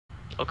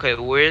Okay,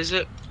 where is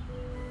it?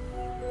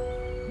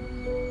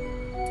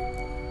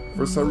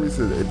 For some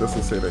reason, it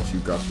doesn't say that you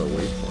got the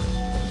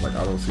waypoint. Like,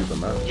 I don't see the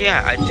map.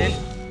 Yeah, I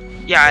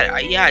didn't. Yeah,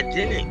 I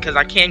didn't, cause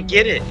I can't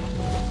get it.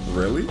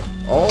 Really?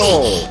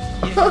 Oh!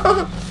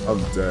 Yeah.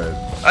 I'm dead.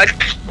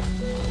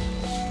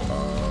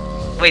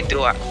 Wait,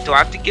 do I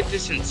have to get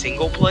this in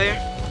single player?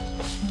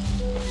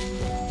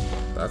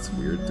 That's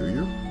weird. Do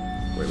you?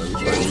 Wait, let me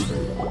try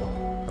leaving.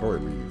 How do I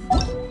leave?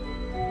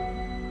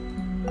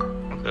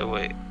 Okay,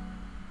 wait.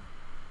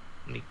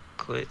 Let me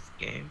quit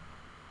game.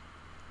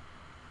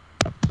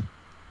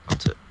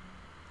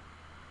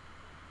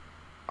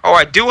 Oh,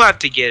 I do have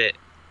to get it.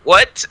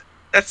 What?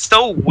 That's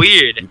so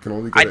weird. You can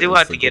only get I do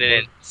have to get it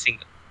in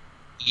single.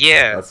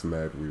 Yeah. That's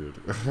mad weird.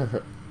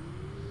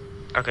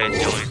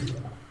 Okay, join.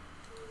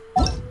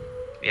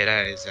 Yeah,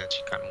 that is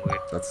actually kind of weird.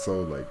 That's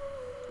so, like,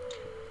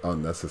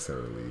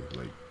 unnecessarily,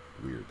 like,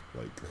 weird.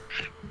 Like,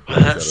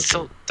 that's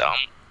so dumb.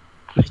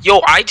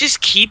 Yo, I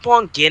just keep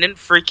on getting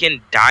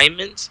freaking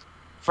diamonds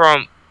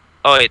from...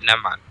 Oh, wait,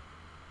 never mind.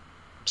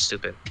 I'm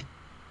stupid.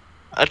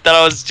 I thought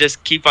I was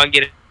just keep on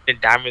getting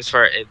diamonds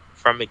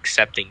from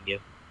accepting you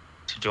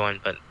to join,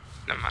 but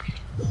never mind.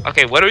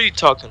 Okay, what are you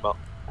talking about?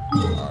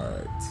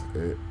 Alright,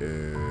 it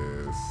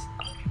is...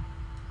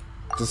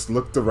 Just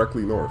look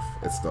directly north.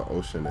 It's the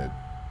ocean.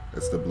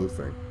 It's the blue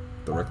thing.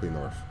 Directly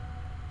north.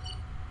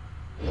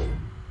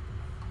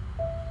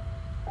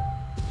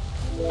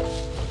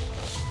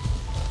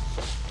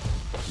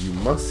 You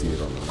must see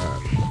it on the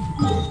map.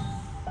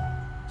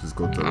 Just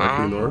go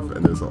directly north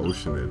and there's an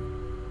oceanid.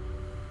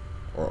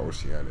 Or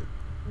oceanid.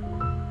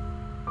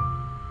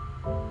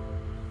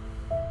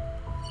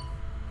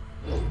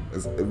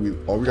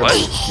 All we gotta do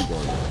is keep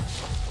going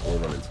north. We'll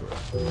run into it.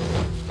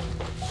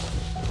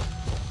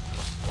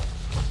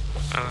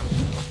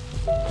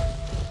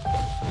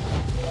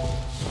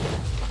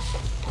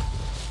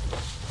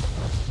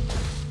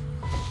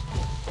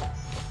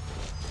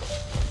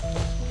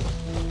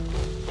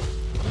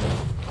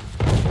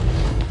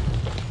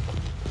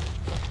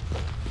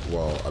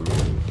 Well, I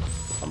mean,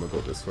 I'm gonna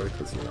go this way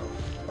because, you know,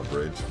 a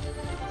bridge.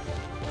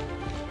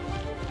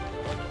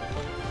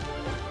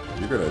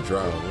 You're gonna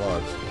drown,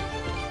 watch.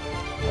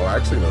 Oh,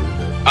 actually, no, you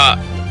did. I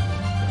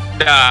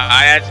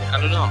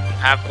don't know. I'm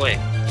halfway. I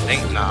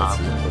think, nah.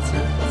 Let's see.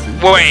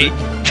 Wait.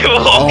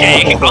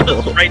 Okay, I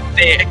was right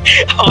there.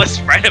 I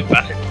was right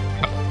about it.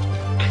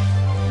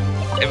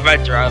 If I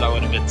drowned, I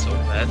would have been so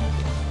bad.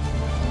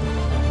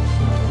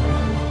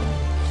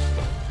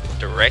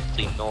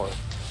 Directly north,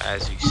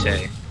 as you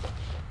say.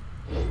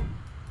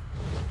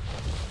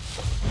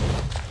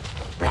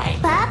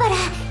 Barbara,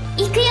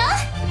 行くよ。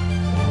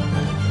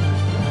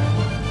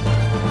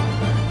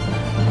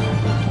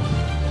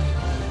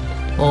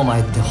お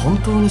前って本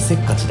当にせっ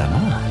かちだな。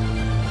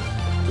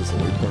There's a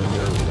waypoint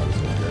there, we might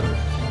as well get it.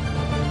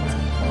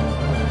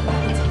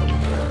 It's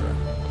up there.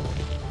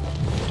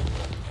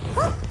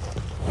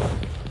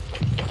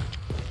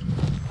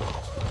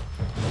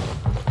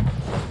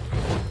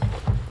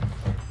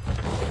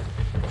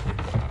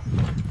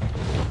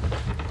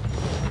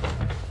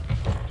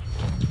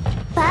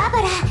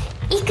 Barbara,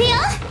 行くよ。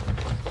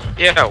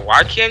 Yeah,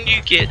 why can't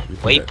you get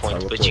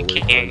waypoints, but you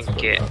can't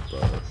get...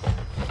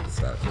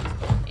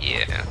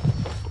 Yeah.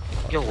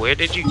 Yo, where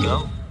did you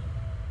go?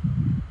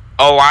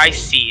 Oh, I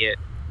see it.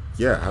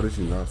 Yeah, how did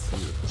you not see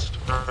it?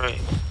 Right.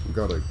 You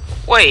gotta...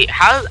 Wait,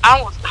 how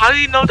do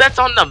you know that's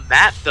on the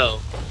map, though?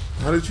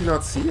 How did you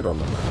not see it on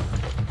the map?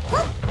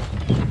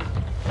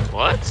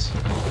 What?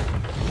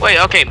 Wait,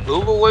 okay,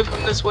 move away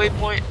from this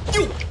waypoint.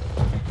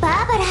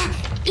 Barbara,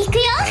 行く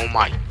よ。 Oh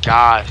my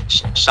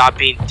gosh, stop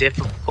being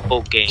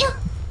difficult, game.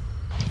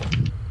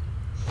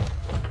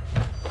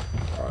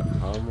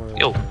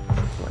 Yo.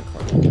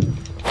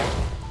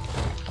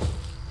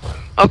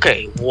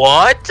 Okay,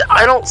 what?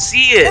 I don't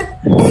see it.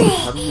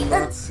 How do you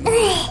not see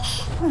it?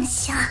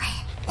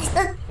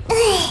 I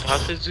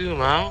have to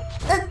zoom out.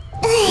 Do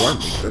I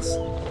make this?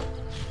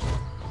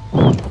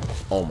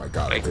 Oh my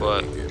god, Like I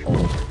what? didn't make it. Oh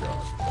my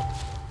god.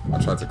 I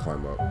tried to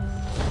climb up. I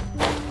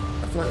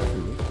feel like I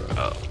can make that.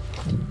 Oh.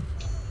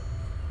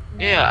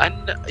 Yeah, I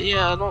never...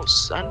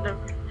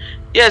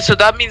 Yeah, so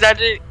that means I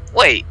didn't...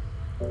 Wait.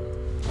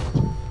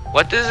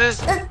 What is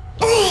this? Man,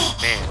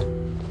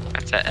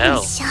 that's an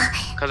L.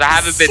 Because I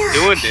haven't been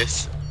doing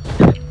this.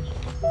 I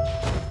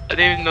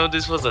didn't even know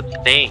this was a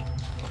thing.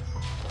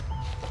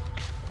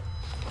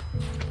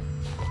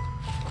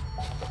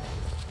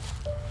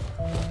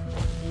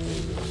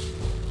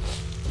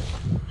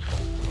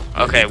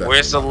 Okay,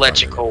 where's the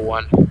electrical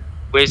one?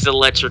 Where's the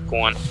electric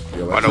one?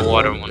 Or the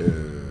water one?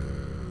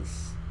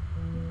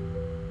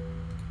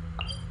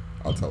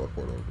 I'll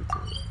teleport over to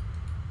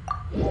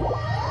it.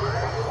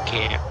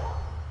 Can't.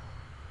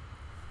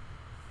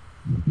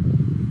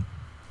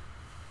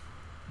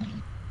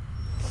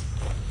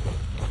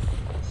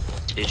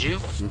 Did you?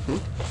 Mm-hmm.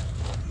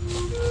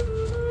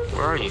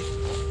 Where are you?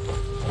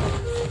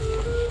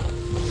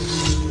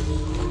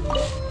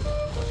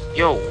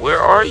 Yo, where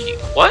are you?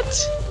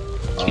 What?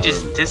 You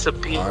just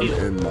disappeared. I'm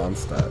in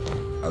Mondstadt.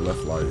 I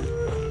left light.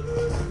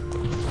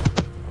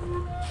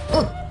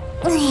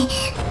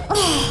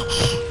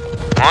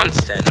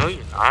 Monster, no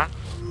you're not.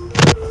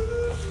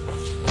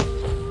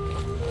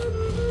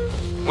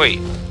 Wait.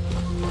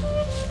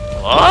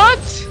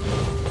 What?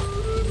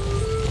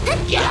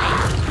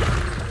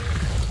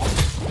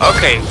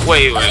 Okay,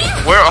 wait.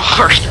 Where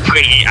are you?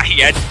 Wait, I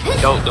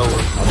don't know. I'm on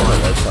the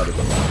right side of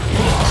the map.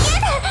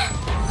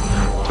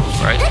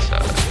 Right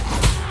side.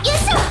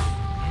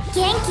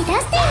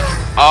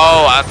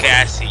 Oh, okay,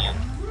 I see you.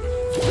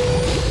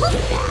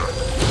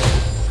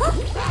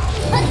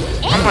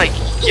 I'm like,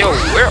 yo,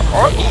 where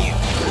are you?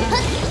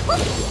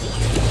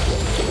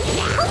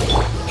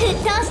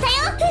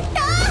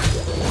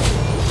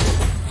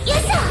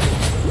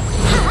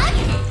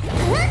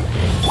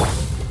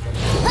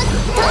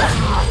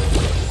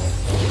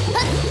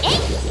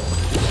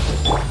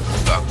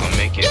 Not gonna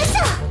make it.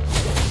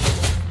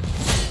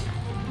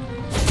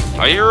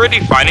 Are you already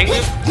fighting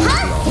him?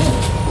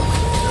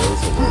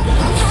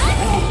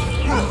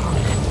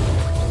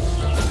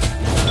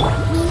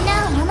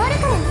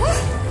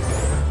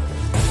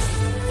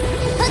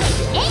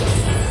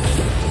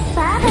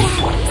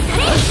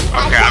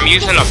 Okay, I'm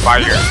using a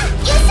fire.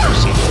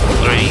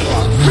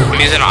 I'm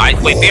using an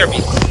ice. Wait, BRB.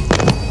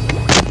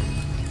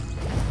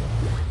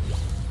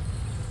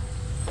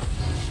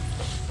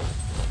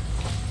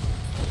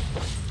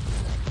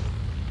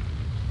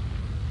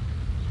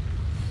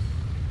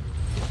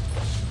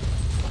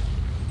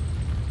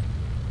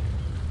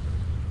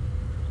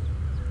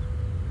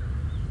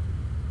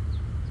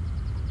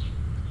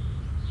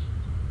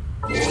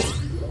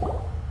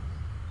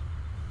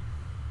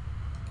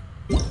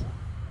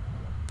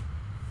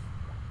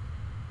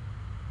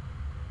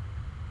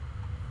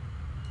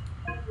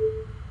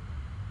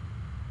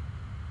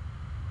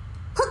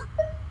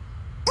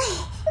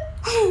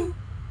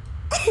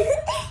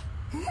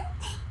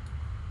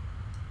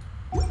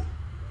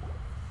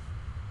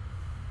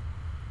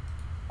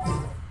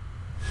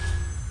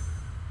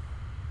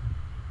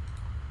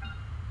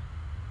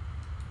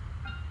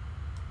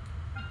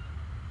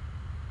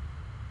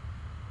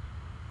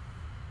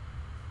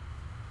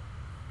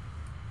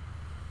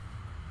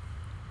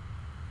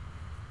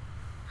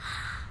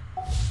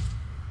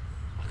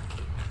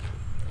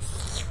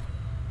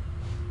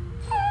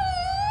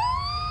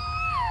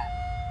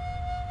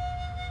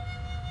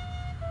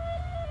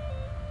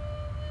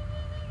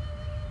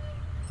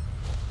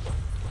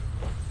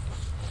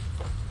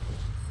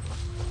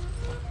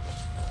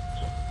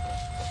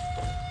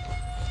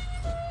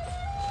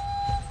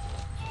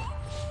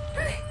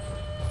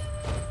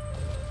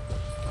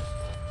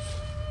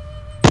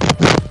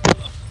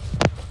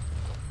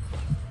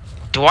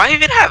 Do I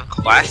even have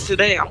class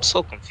today? I'm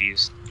so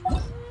confused.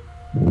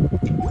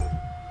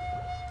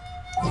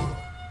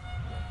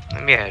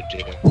 Let me add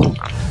you.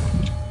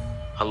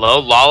 Hello,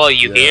 Lala,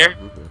 you here?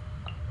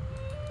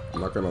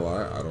 I'm not gonna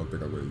lie, I don't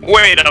think I'm gonna use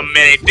Wait a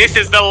minute, this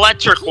is the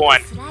electric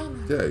one.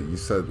 Yeah, you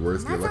said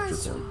where's the electric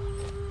one?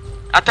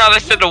 I thought I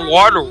said the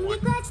water one.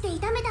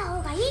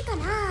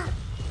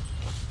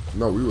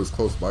 No, we was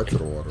close by to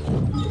the water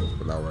one,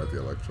 but now we're at the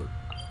electric.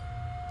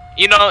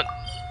 You know,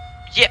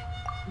 yeah.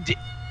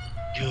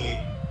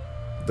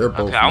 They're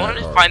both okay, I want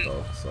to find.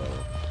 though, so,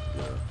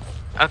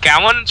 yeah. Okay,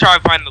 I want to try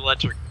to find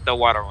the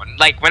water one.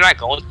 Like when I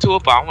go to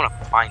it, but I want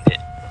to find it.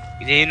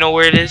 Do you know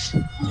where it is?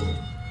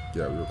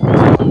 Yeah, we were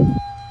close by.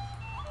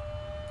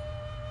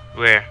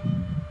 Where?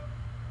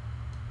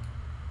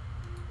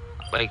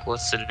 Like,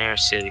 what's the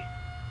nearest city?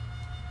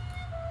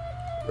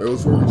 It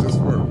was where we just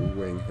were,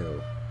 Wu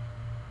Hill.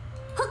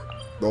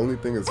 The only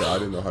thing is that I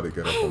didn't know how to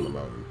get up on the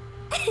mountain.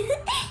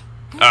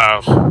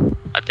 Oh,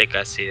 I think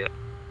I see it.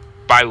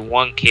 By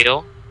one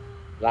kill?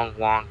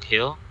 One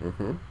kill?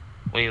 Mm-hmm.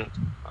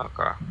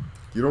 Okay.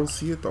 You don't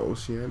see it, the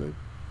Oceanic?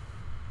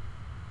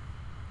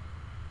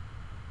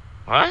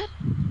 What?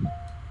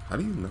 How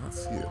do you not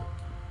see it?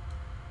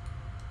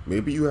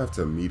 Maybe you have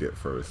to meet it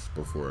first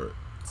before it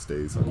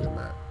stays on your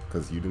map.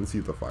 Because you didn't see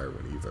the fire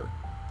one either.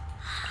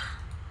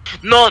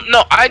 No,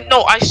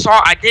 I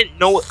saw. I didn't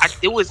know.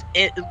 It was.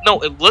 It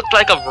looked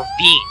like a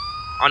ravine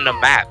on the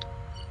map.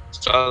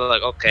 So I was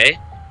like, okay,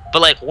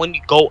 but like when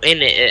you go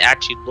in it, it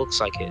actually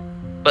looks like it.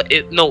 But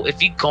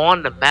if you go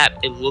on the map,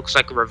 it looks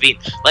like a ravine.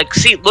 Like,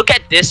 see, look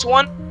at this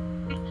one,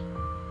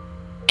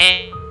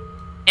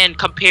 and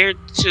compared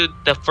to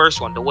the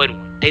first one, the white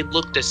one, they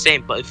look the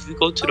same. But if you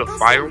go to the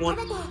fire one,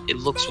 it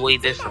looks way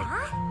different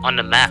on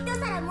the map.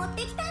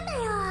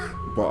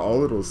 But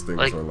all of those things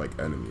are like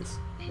enemies.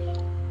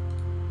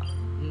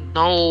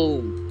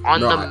 No,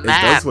 on the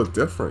map. It does look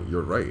different.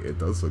 You're right. It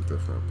does look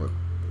different, but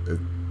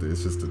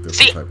it's just a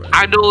different type of enemy.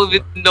 I don't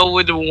even know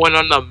where the one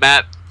on the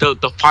map,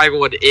 the fire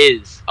one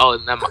is. Oh,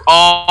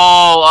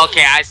 oh,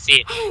 okay, I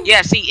see it.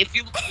 Yeah, see, if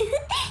you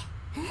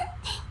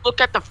look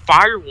at the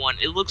fire one,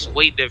 it looks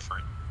way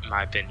different, in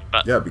my opinion.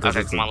 But yeah, because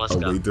okay, it's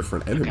a way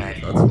different enemy.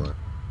 Okay. That's why.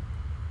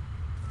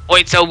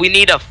 Wait, so we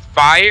need a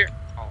fire?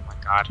 Oh my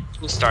god,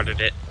 who started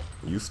it?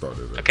 You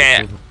started it.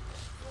 Okay.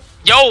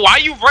 Yo, why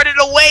you running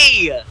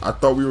away? I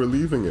thought we were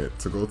leaving it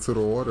to go to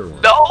the water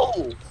one.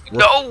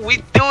 No, we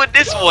doing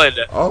this one.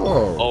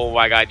 Oh. Oh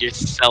my god, you're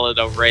selling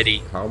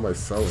already. How am I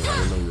selling? I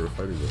didn't know we were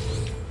fighting this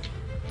one.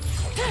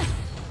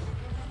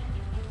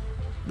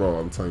 Bro,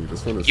 I'm telling you,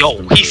 this one is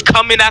stupid. He's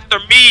coming after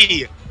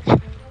me.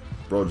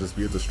 Bro, just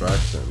be a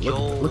distraction.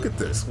 Look at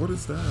this. What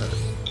is that?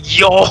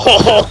 Yo.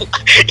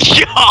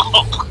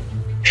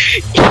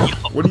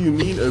 What do you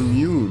mean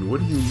immune? What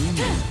do you mean?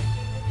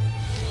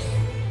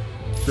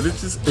 Did it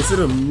just... Is it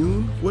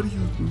immune? What do you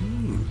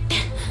mean?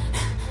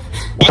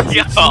 Why is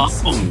it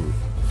chasing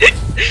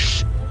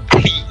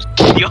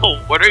me? Yo,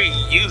 what are you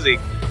using?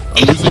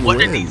 I'm using What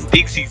wind. are these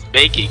things he's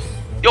making?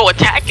 Yo,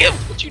 attack him!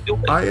 What you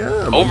doing? I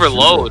am.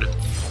 Overload.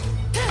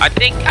 I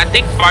think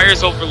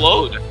fire's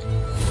overload.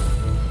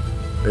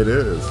 It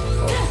is.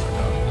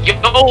 Oh my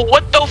god. Yo,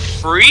 what the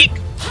freak?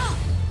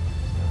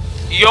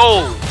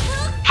 Yo,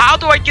 how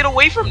do I get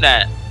away from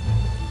that?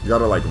 You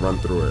gotta like run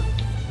through it.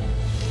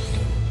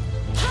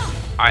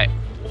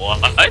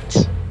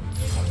 What?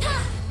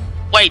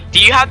 Wait, do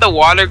you have the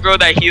water girl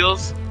that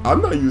heals?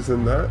 I'm not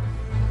using that.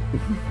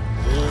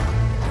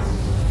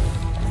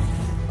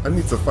 I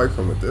need to fight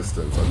from a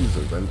distance. I'm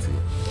using Venti.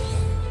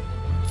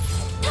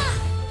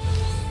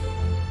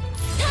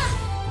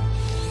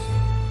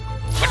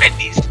 What are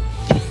these?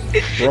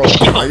 Bro,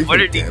 Yo, am I what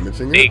are even these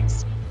damaging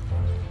things? it?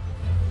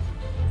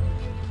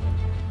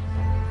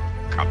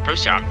 I'm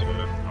pretty sure I'm doing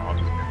it.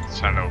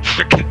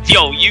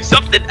 Yo, use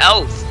something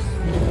else.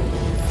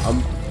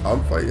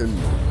 I'm fighting.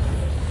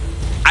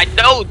 I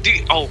know,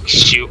 dude. Oh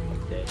shoot.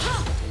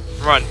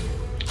 Run.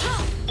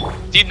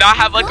 Do you not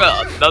have like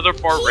another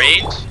far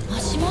range?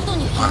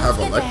 I have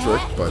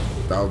electric, but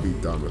that would be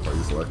dumb if I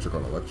use electric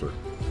on electric.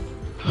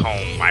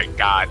 Oh my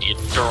god, you're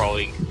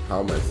throwing. How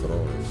am I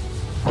throwing?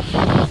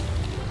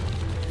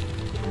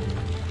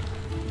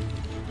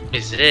 What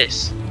is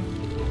this?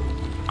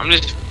 I'm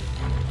just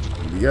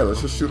Yeah,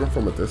 let's just shoot him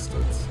from a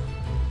distance.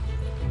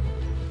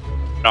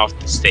 off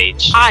the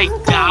stage. I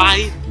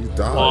died. You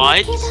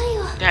died.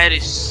 What? That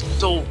is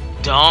so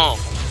dumb.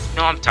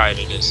 No, I'm tired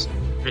of this.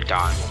 You're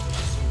dying.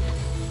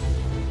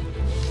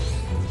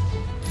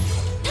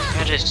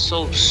 That is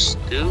so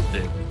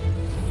stupid.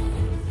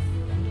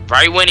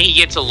 Right when he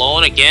gets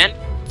alone again?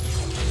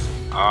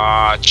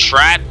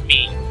 Trap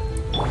me.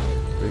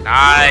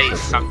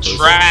 Nice. I'm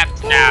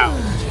trapped now.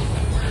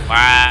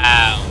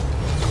 Wow.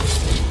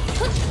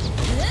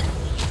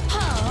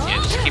 Yeah,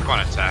 just keep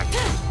on attacking.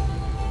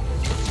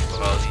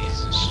 Well,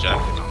 he's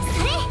distracted on me.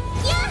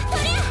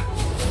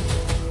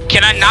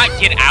 Can I not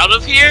get out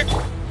of here?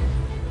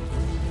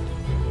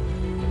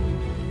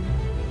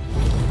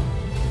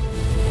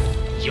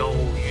 Yo,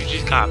 you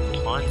just got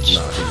punched.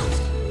 Nah, he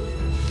missed.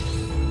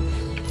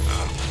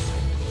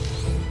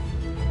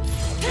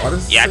 Why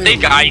does it Yeah, I say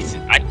think immune? ice.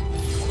 I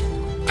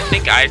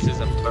think ice is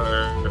a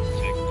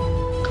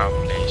perfect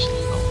combination.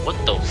 Oh,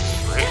 what the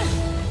frick?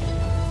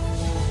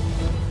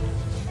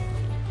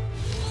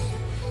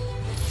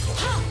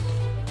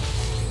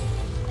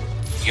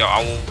 Yo,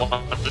 I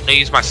want to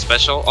use my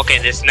special. Okay,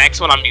 this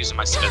next one I'm using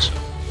my special.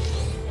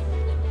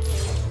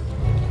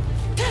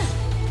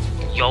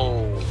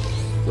 Yo.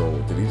 Bro,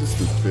 did he just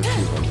do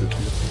 1500 to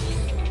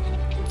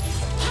you?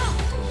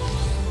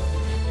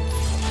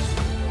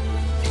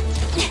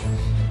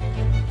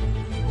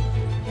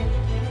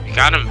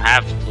 Got him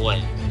half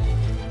wood.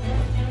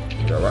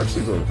 Yeah, we're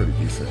actually doing pretty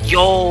decent. Yo.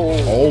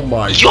 Oh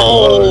my god.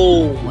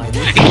 Yo.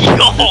 Hit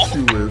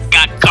you Yo. with,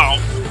 Got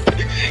combo.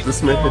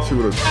 this man hit you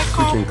with a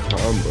freaking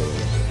combo.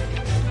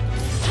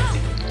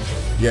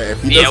 Yeah,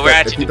 if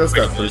he does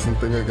that prison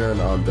thing again,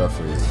 I'm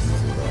definitely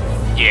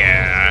using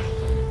Yeah.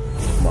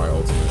 my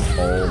ultimate.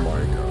 Oh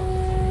my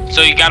god.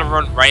 So you gotta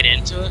run right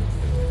into it?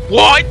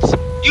 What?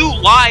 You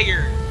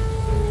liar!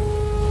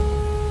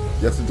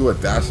 You have to do a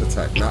dash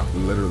attack, not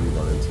literally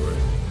run into it.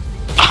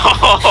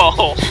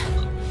 Oh!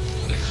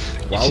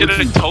 Why You should would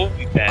you? have told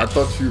me I that.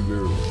 thought you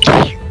knew.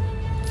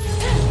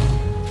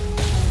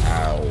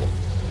 Ow.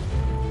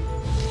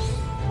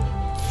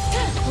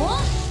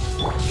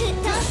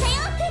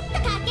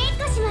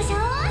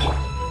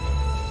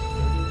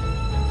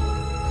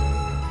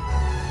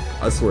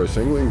 I swear,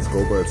 Shingling's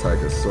Goba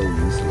attack is so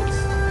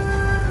useless.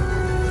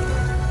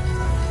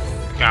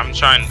 Okay, I'm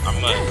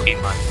gonna keep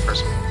my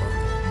personal phone.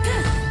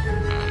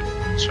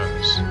 Let's try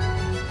this.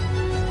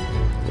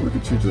 Look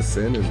at you just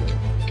standing there.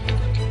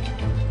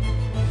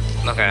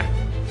 Okay.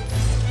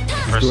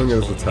 He's doing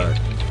his attack.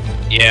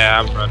 Yeah,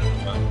 I'm running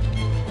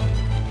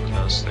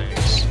those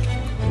things.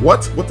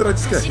 What? What did I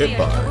just get hit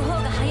by?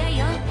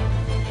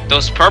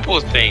 Those purple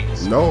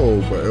things.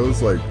 No, but it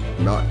was like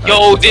not.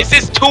 Yo, this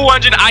is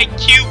 200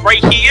 IQ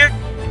right here.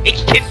 It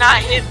cannot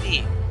hit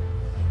me.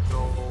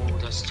 Yo,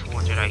 that's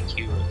 200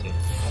 IQ right there.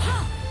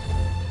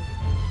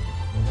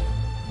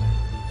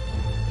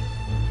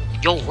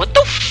 Yo, what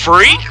the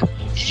freak?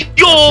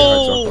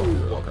 Yo!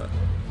 Okay.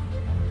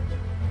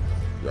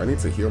 I need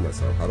to heal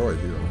myself. How do I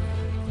heal?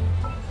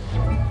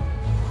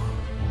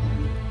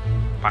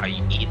 Are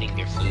you eating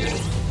your food?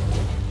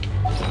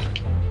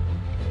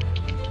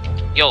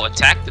 Yo,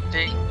 attack the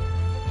thing.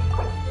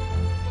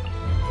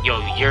 Yo,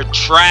 you're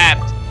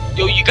trapped.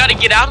 Yo, you gotta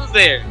get out of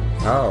there.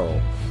 How?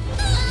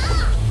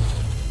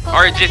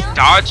 Or just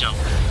dodge him.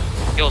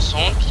 Yo,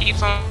 someone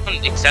keeps on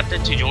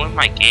accepting to join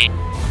my game.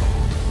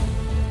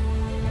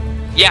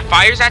 Yeah,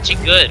 fire's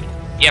actually good.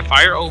 Yeah,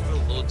 fire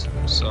overloads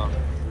him, so.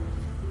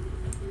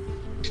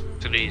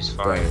 Today's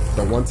fire. Right.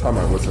 The one time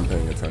I wasn't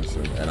paying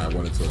attention and I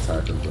wanted to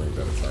attack him during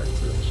that attack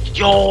too.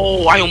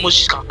 Yo, I almost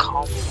just got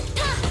comboed.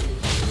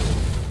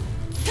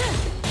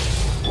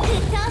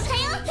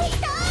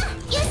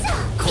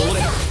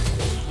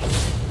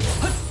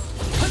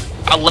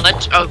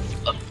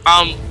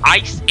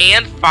 Ice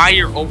and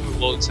fire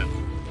overloads him.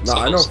 No, So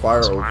I know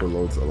fire smart.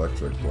 overloads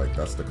electric, like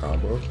that's the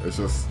combo. It's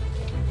just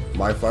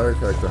my fire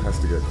character has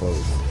to get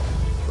close.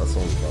 That's the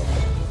only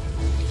problem.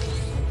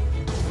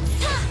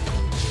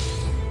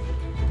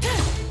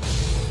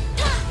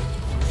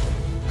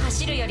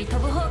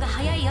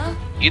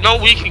 You know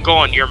we can go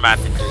on your map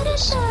and do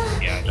this.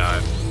 Yeah, no.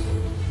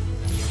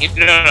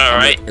 No,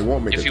 right? It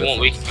won't make If a you want,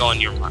 we difference. can go on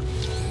your map.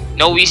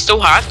 No, we still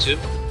have to,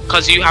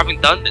 cause you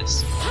haven't done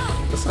this.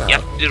 That's not You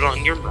have to do it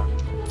on your map.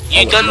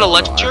 You done the no,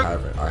 lecture?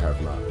 I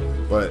have not.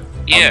 But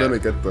Yeah. I'm gonna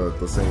get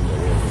the same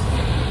way.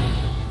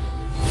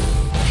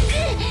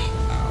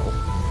 Ow.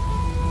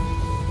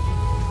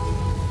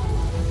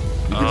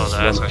 You can Oh, just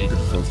that's run, how you you can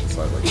just run to the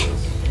side like this.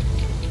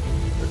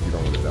 If you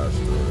don't want to dash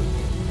through it.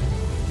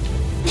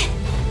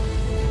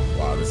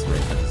 Wow, this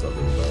man catches up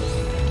really fast.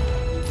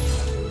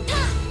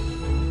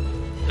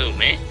 Who,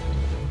 me?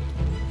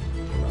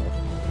 No.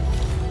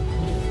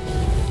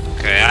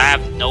 Okay, I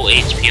have no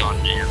HP on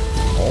him.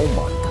 Oh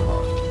my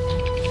god.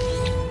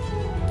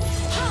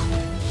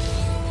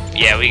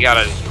 Yeah, we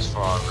gotta use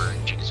Frogger and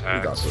We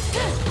got attacks. this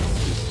one.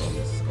 He's on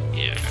this.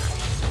 Yeah.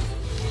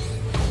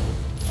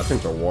 I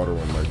think the water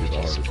one might be the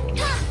hardest one.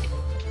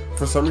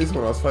 For some reason,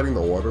 when I was fighting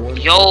the water one,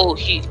 Yo,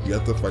 he. you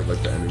have to fight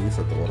like the enemies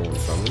that the water one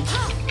summons.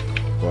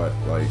 But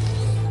like,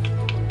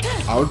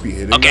 I would be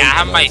hitting. Okay, them, I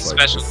have and my was like,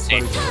 this is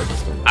specialty. not even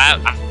registering. I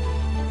have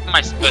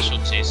my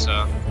specialty,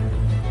 so.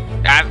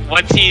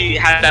 Once he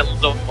had that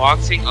little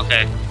boxing,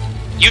 okay.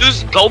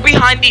 Go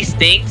behind these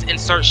things and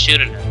start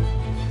shooting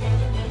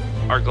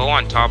them. Or go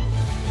on top.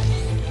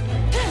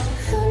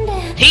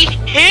 He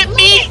hit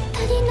me?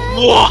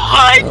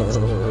 What?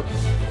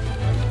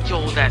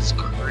 Yo, that's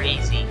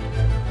crazy.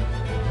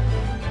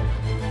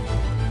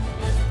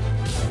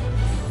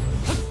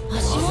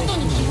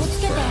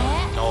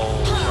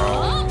 No,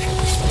 bro.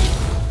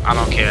 I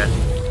don't care.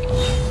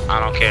 I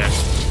don't care.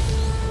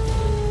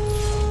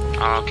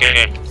 I don't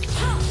care.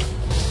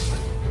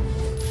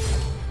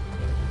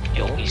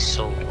 Yo, he's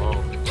so low.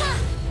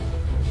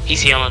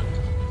 He's healing.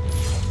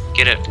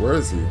 Get it. Where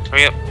is he?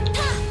 Hurry up.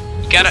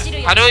 You gotta.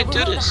 How do I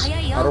do this?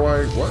 How do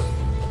I what?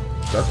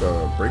 Got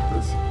to break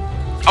this?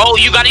 Oh,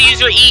 you gotta use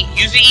your E.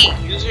 Use your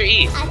E. Use your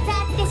E.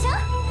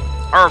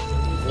 Or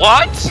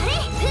what?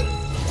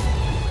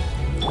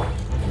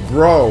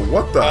 Bro,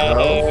 what the hell?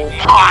 Oh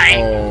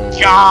my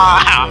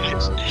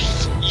gosh.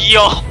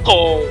 Yo.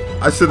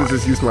 I should have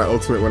just used my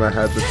ultimate when I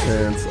had the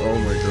chance. Oh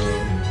my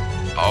god.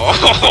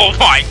 Oh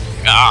my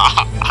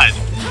god.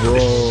 Bro.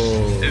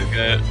 It's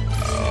good.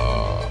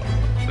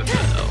 What the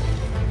hell?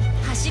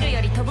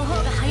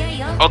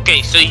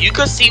 Okay, so you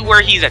can see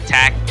where he's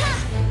attacked.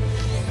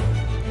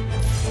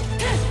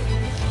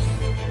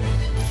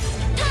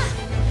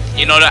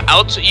 You know the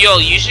yo,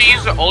 you should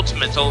use the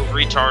ultimate so it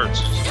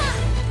recharges.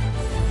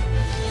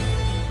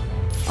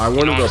 I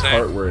wanted what the I'm saying?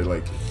 part where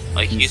like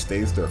he he's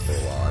stays there for a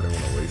while. I didn't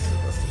want to waste it.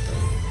 That's the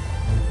thing.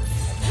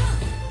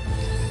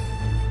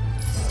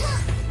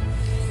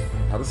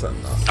 How does that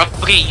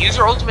not? okay. Use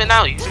your ultimate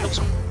now. Use your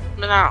ultimate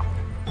now,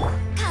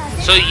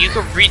 so you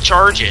can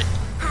recharge it.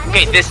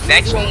 Okay, this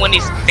next one when he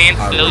stands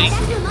still, you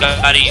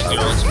gotta use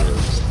your ultimate.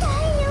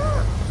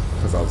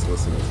 Because I was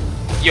listening.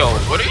 Yo,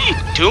 what are you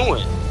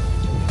doing?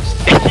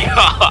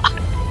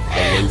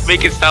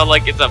 Make it sound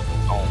like it's a.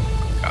 Oh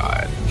my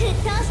god. You're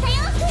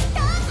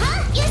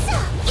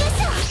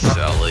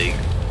selling.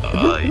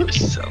 You're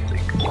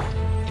selling.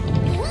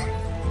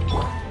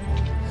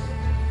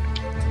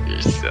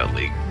 You're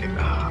selling.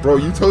 Bro,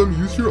 you told him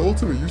use your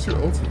ultimate. Use your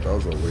ultimate. That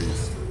was a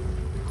waste.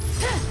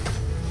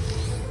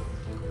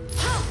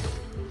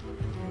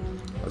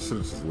 I should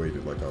have just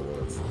waited like I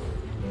was.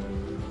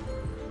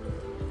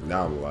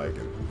 Now I'm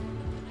lagging.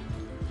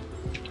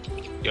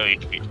 Yo,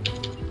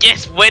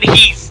 guess when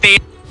he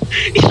stands,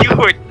 you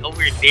were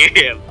over near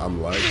him.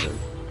 I'm lagging.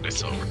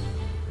 It's over.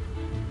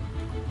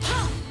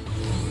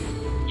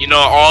 You know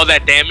all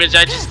that damage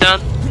I just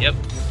done? Yep.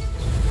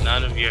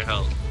 None of your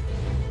health.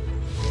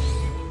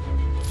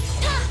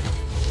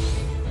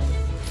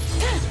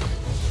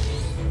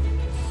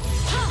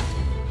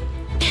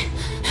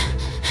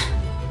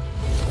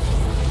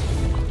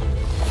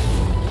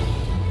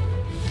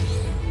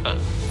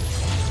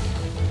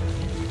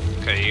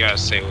 Okay, you gotta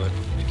say what.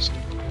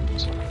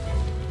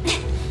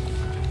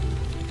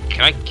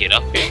 Can I get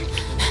up here?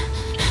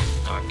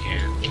 No, I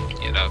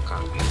can't. Yeah, that'll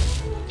kind of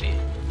be.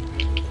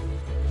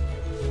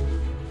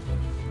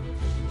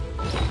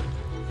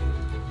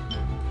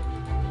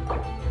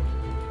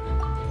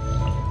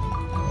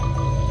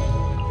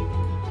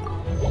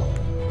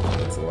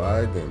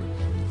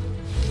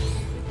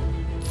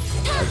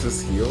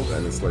 just healed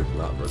and it's like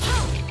not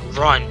registered.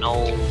 Run,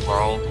 no,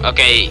 bro.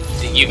 Okay,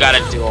 you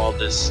gotta do all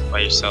this by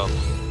yourself.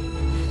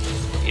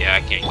 Yeah,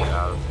 I can't get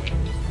out of it.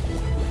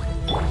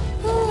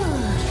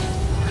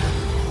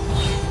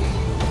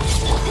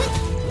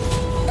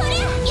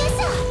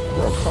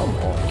 Bro, come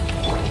on.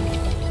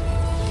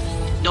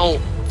 No.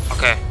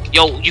 Okay.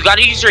 Yo, you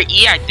gotta use your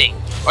E, I think.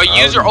 Or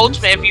use your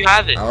ultimate if you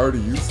have it. I already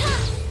used it.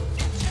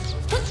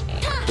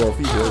 Bro, if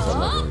he heals, I'm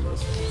not doing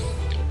this.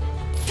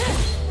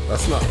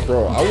 That's not,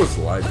 bro. I was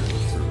lagging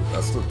too.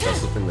 That's the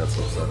thing that's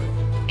upsetting.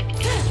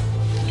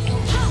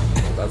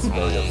 That's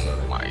very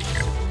upsetting. Oh my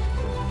god.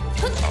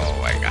 Oh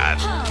my god.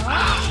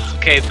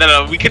 Okay,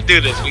 no, we can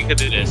do this. We can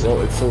do this.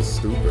 Bro, it's so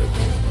stupid.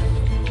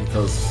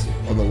 Because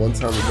on the one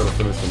time we could have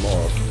finished them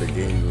off, the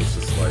game was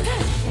just like,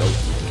 nope, you're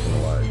just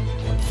gonna lag.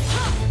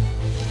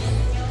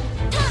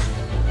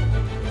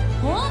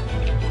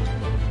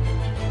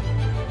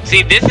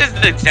 See, this is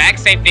the exact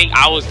same thing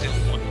I was doing.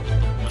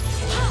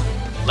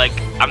 Like,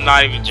 I'm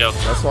not even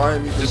joking. That's why I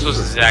need to This was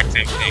the exact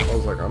same thing. I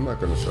was like, I'm not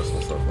gonna stress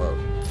myself out.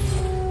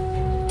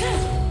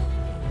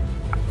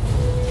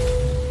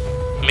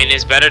 I mean,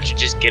 it's better to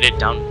just get it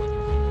done with.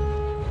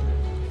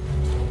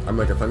 I'm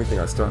like, if anything,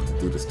 I still have to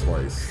do this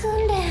twice.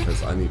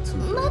 Because I need to.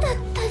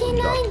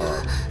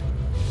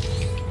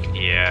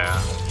 Yeah.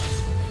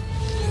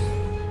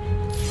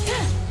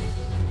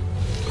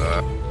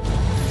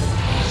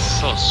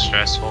 So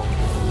stressful.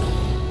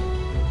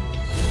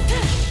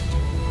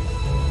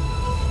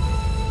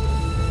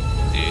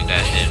 Dude,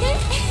 that hit.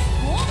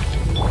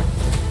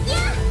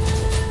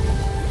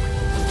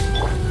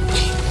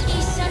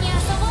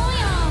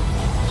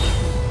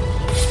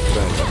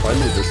 Dang, if I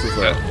knew this was a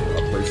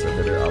place to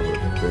hit it, I would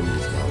have been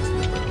used mouse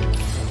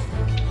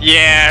with it.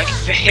 Yeah,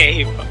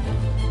 same.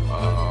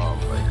 Oh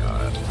my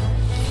god.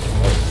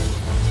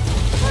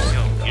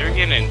 Yo, you're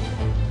getting.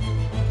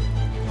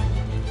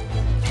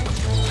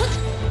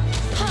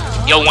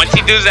 Yo, once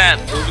he does that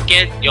move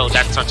again, yo,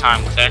 that's our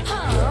time, okay?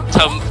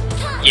 So,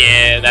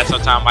 yeah, that's our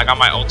time. I got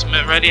my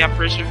ultimate ready, I'm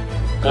pretty sure.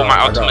 Well, my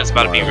ultimate's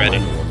about to be ready.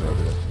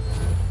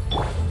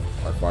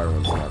 My fire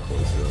one's not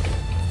close yet.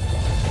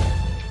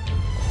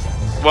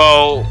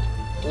 Well,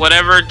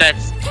 whatever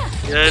that's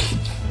good.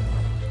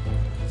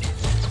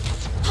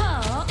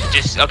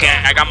 Just okay.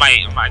 I got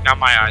my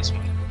eyes.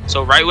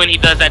 So right when he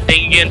does that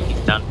thing again, he's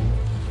done.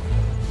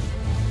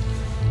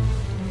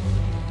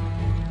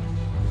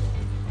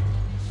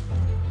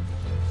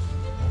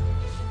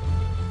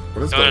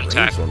 What is the range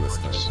on this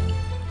thing?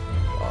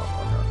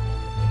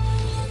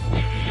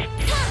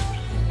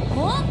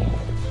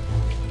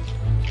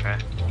 Okay.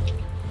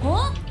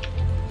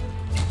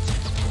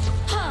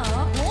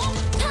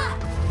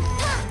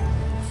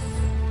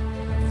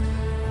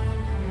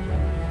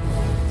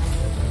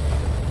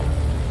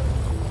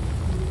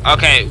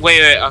 Okay,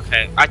 wait,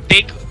 okay. I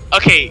think,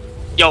 okay,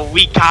 yo,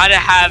 we gotta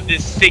have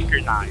this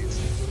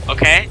synchronized,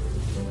 okay?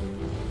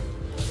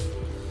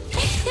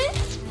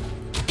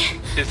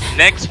 This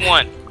next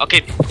one,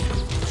 okay.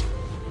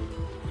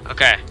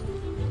 Okay.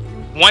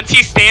 Once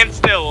he stands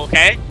still,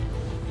 okay?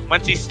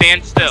 Once he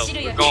stands still,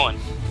 we're going.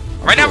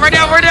 Right now, hurry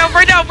up! I'm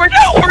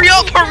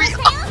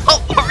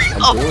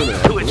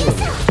doing it.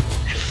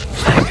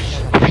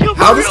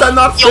 How does that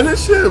not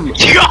finish him?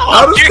 Yo,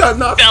 How does that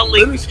not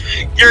finish?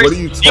 What are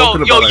you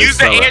talking about? Use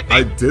the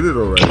I did it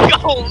already.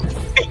 Yo.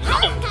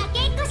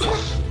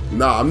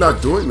 Nah, I'm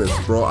not doing this,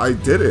 bro. I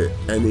did it,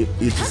 and it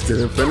just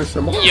didn't finish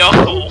him off. Yo.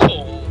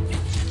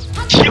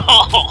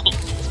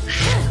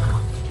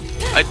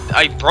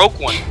 I broke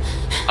one.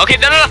 Okay,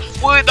 no,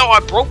 wait, no, I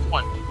broke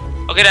one.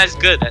 Okay, that's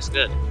good. That's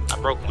good. I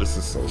broke one. This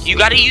is so stupid. You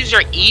gotta use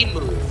your E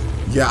move.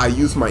 Yeah, I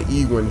use my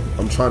E when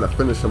I'm trying to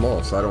finish him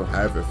off, so I don't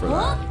have it for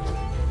that.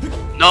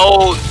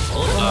 No.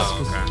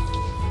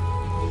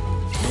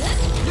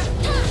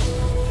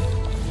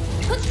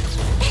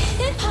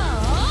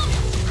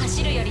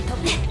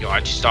 Yo, I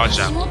just dodged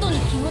that.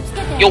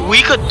 Yo,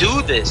 we could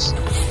do this.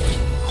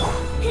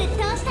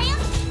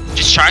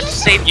 Just try to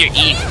save your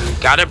E. You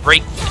gotta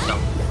break them.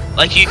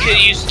 Like you could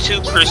use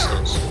 2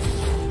 crystals.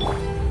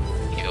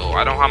 Yo,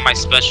 I don't have my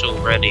special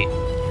ready.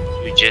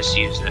 You just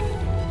use it.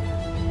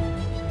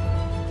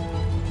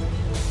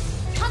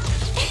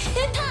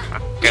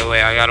 Okay,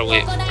 wait, I gotta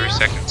wait 3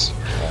 seconds.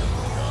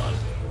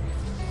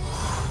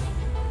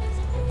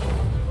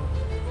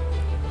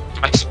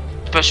 My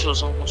special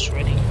is almost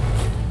ready.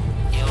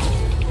 Yo.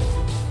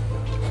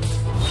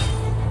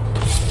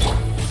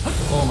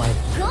 Oh my.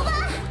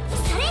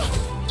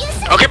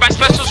 Okay, my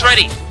special's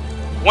ready.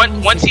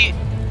 Once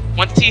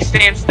he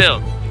stands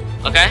still.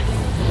 Okay?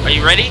 Are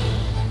you ready?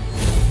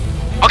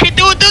 Okay,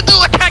 do it,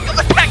 attack him.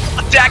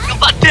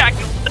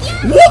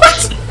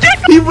 What?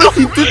 He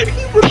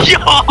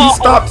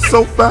stopped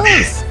so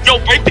fast. Yo,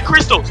 break the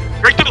crystals.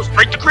 Break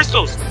the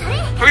crystals.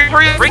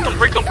 Hurry up, break them.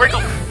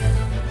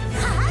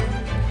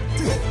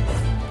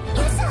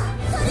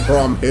 Bro,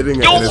 I'm hitting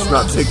it and it's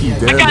not taking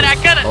damage. I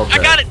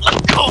got it.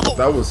 Let's go.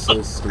 That was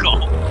so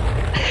stupid.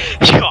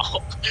 Yo.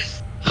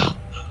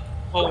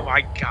 Oh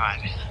my god.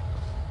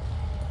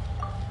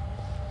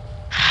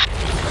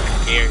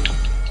 Here.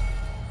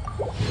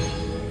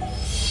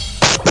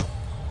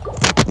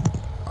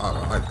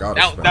 I gotta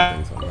That- spend that-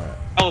 things on that.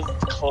 That was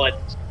clutch.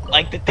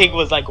 Like the thing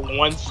was like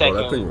 1 second.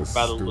 Bro, that thing was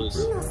about to stupid,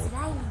 lose.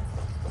 bro.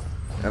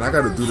 And I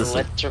gotta do this.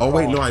 Electrical. Oh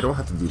wait, no, I don't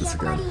have to do this やっ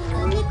ぱり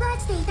again. ニンニク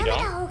味で炒め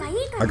た方がい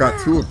いかな I got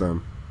 2 of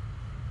them.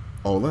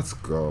 Oh, let's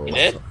go. You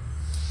did?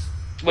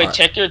 Wait, Alright.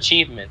 check your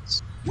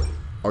achievements.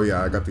 Oh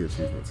yeah, I got the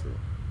achievement too.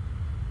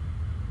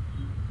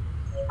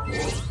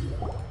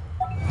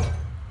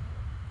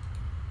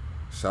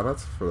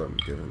 Shoutouts for them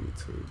giving me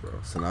 2, bro.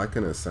 So now I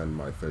can ascend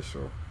my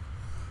official.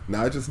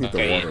 Now I just need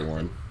the water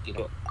one.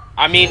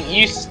 I mean,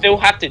 you still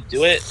have to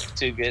do it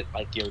to get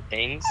like your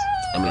things.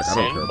 I'm like, I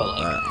don't care but, about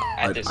like,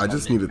 at that. this I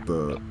just moment-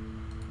 needed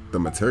the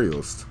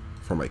materials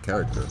for my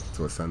character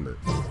to ascend it.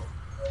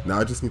 Now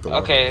I just need the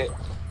water. Okay.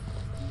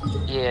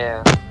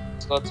 Yeah.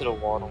 Let's go to the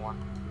water one.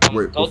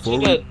 Wait, go before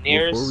to the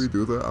nearest. we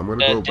do that, I'm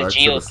gonna go the back to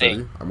geo the city.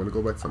 thing. I'm gonna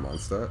go back to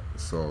Mondstadt,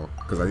 so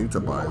because I need to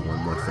buy one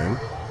more thing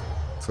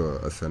to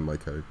ascend my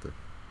character.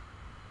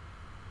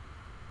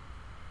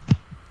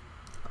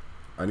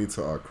 I need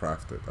to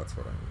craft it. That's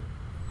what I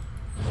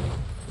need.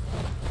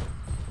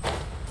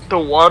 The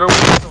water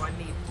one. So I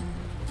need.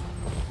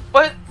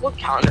 What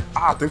counter?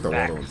 I think the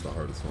water one's the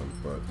hardest one,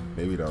 but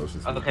maybe that was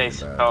just me Okay, being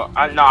so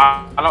bad.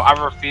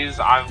 I refuse.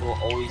 I will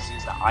always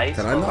use the ice.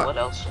 Can I but not- What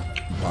else?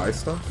 Buy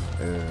stuff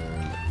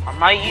and I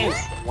might use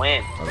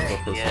wind. another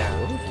person's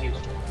Yeah. water. use-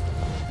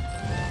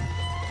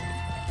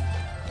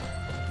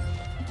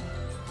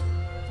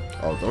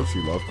 Oh, don't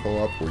you love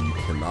co-op where you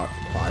cannot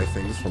buy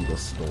things from the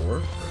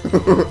store?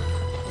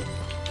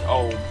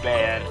 Oh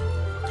man.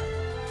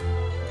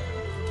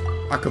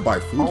 I could buy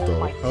food Oh though.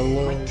 my,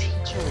 Hello. my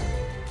teacher.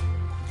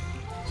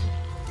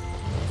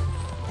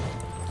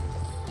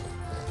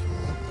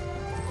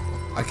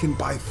 I can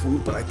buy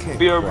food, but I can't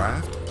We are-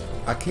 craft.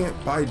 I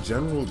can't buy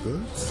general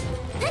goods.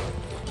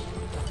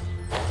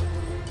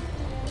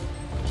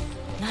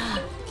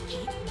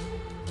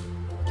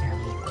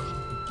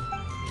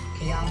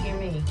 Can y'all hear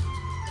me?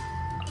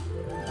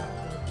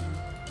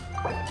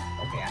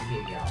 Okay, I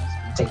hear y'all.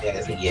 So take that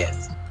as a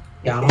yes.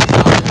 Y'all don't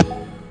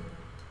talk.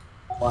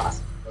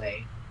 Lost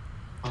play.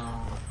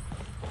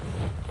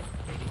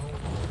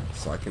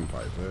 So I can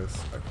buy this.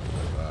 I can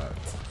buy that.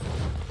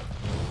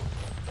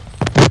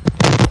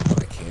 But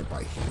I can't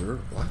buy here.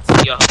 What?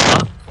 Yeah.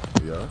 Hello?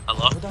 Yeah.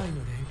 Hello?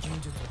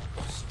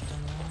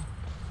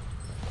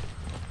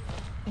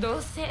 ど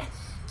うせ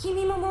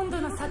君もモンド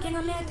の酒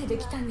が目当てで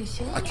来たんで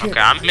しょ I can't. Okay,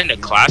 I'm in the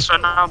class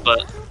right now, but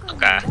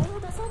okay.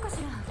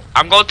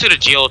 I'm going to the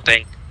geo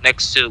thing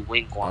next to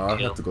Wing I Guang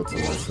have to go to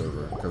my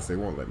server because they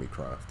won't let me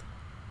craft.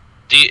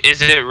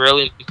 Is it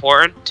really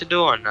important to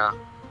do or no?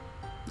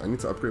 I need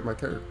to upgrade my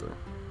character.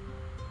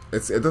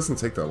 It doesn't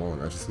take that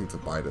long. I just need to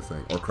buy the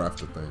thing or craft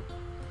the thing.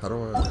 How do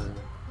I? There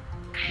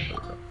we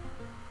go.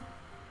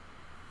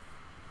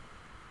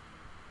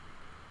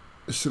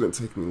 It shouldn't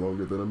take me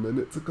longer than a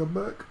minute to come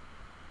back.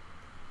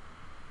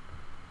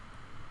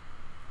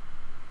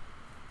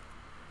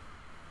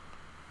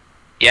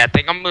 Yeah, I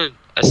think I'm gonna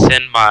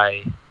ascend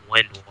my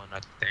wind one. I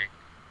think.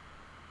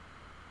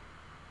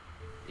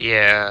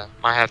 Yeah,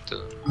 might have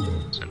to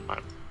ascend my.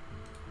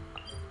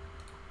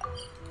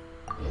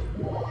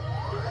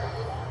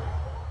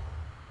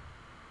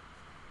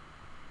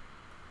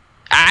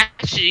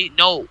 Actually,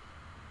 no.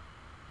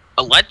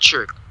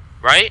 Electric,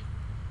 right?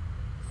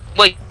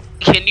 Wait,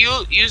 can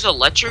you use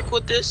electric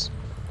with this?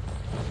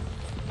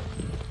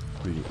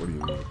 What do you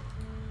mean?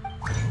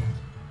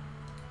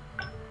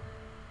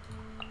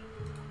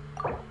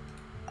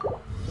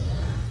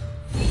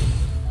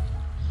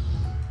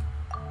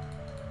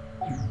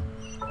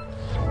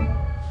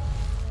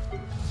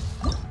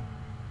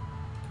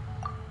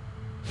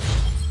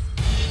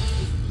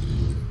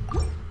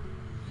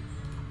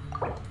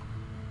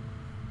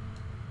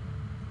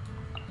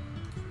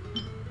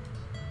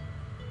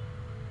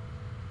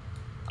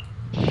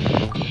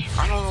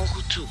 I don't know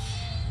who to.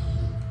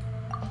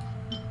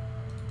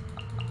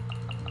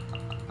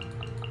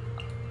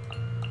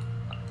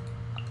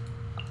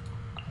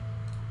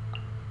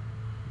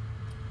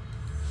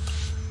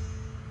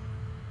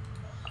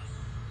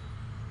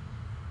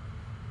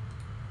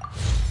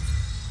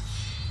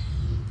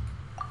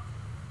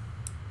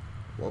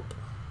 Well,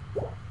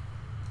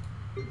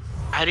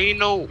 How do you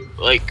know?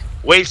 Like,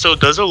 wait. So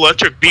does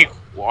electric beat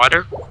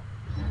water?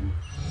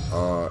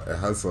 it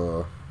has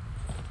an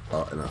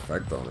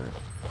effect on it.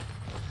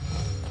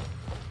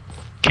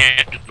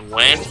 Can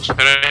wind? Should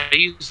I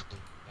use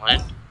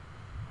wind?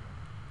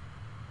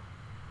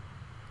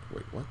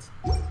 Wait, what?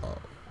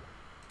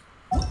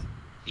 Oh,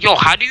 Yo,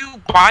 how do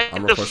you buy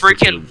I'm the requesting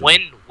freaking solution.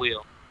 wind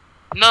wheel?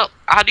 No,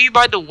 how do you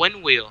buy the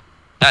wind wheel?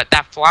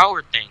 That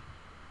flower thing.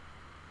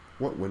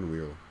 what wind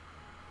wheel?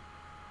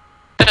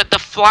 The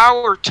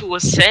flower to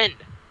ascend.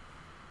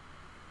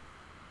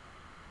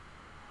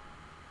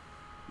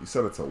 You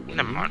said it's a wind.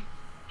 Never mind.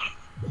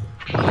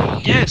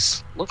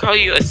 Yes. Look how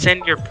you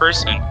ascend your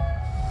person.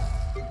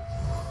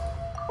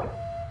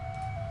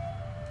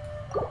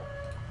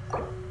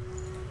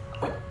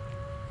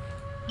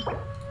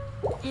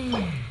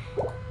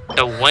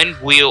 The wind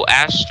wheel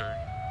Aster.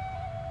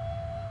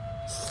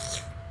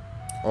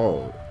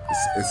 Oh,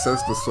 it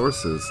says the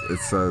sources. It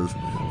says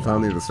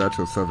found near the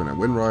Statue of Seven at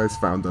Windrise,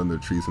 found under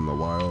trees in the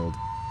wild.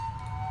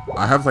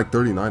 I have like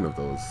 39 of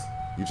those.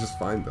 You just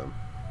find them.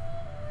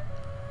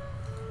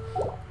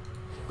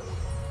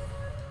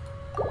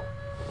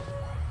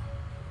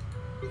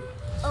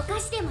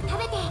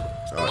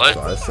 Alright,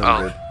 so I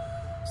ascended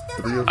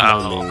 3 of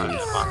my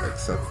names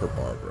except for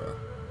Barbara,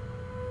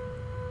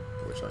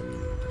 which I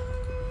need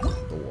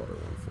the water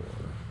one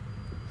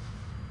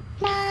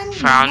for.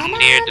 Found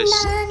near the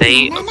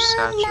state of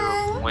Statue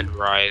of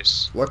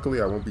Windrise.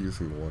 Luckily, I won't be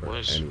using the water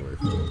anyway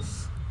for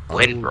this.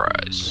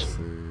 Windrise.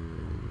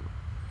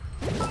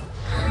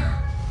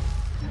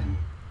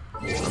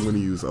 I'm gonna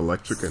use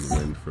electric and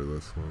wind for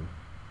this one.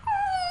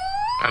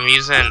 I'm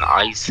using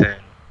ice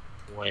and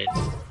wind.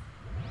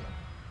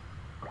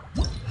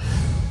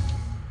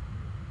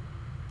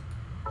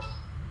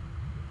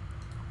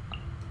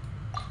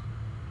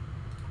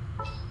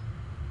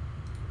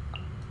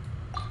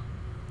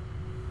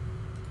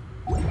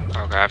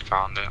 Okay, I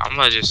found it. I'm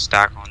gonna just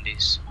stack on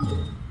these.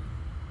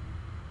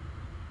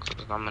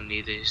 Cause I'm gonna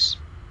need these.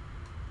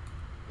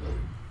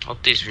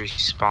 Hope these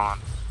respawn.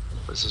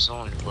 This is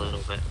only a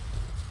little bit.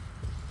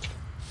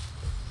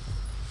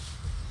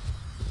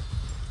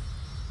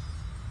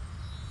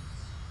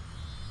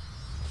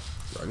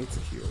 I need to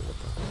heal. What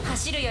the?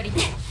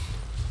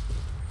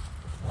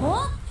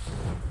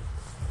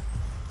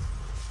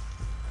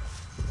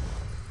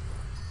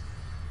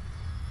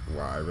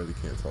 Wow, I really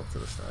can't talk to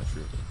the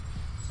statue.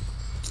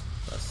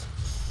 That's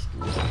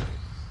stupid.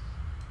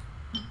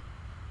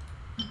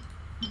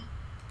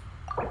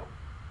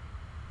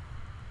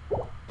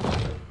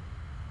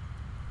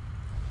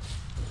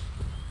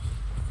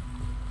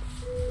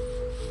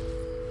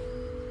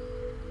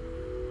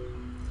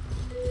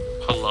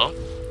 Hello?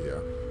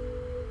 Yeah.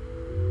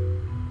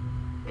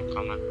 I'm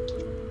coming.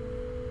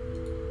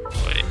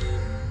 Wait.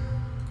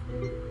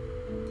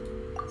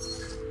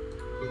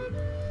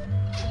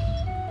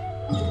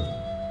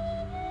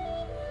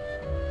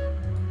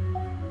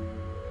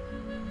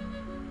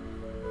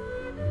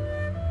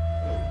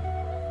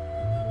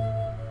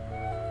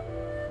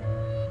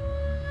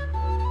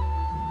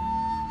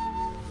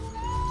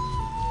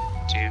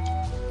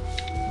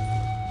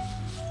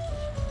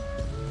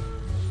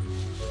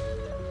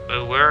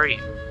 Wait, where are you?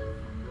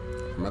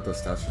 I'm at the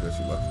statue that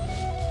you left me.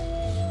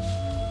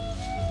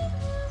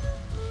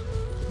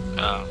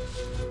 Oh.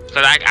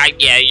 Cause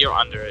yeah, you're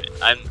under it.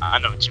 I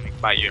know what you mean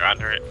by you're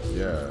under it.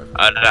 Yeah.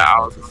 I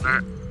was under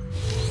it.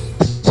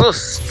 So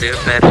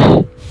stupid.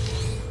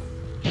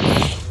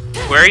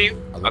 Where are you?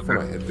 I look for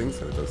my hit things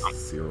and it does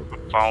 0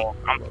 damage.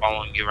 I'm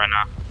following you right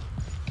now.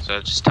 So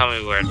just tell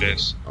me where it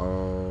is.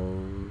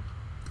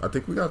 I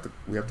think we have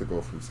to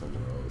go from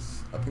somewhere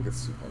else. I think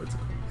it's too hard to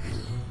come here.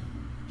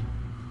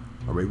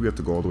 Or maybe we have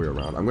to go all the way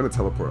around. I'm gonna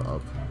teleport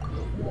up.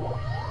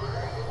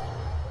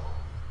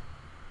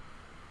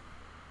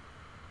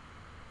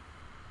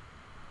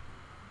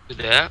 Do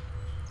that?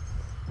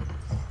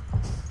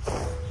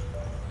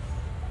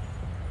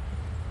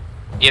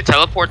 Yeah,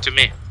 teleport to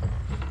me.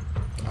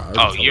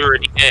 Oh, you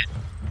already did.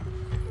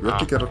 We have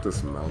to get up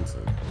this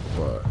mountain,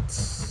 but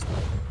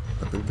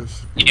I think this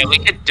should be... Yeah, we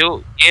could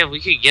do. Yeah,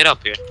 we could get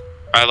up here.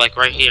 Like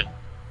right here.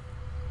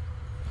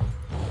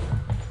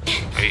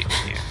 Right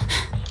here.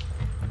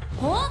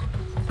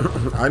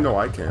 I know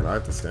I can. I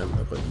have to stand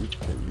there, but you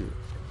can you.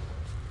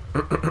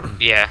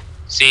 Yeah.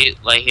 See,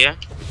 like here,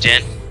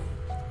 Jen.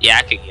 Yeah,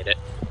 I could get it.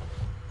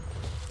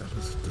 That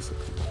just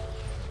disappeared.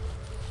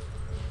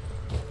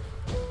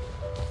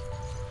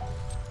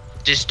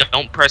 Just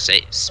don't press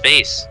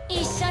space. No,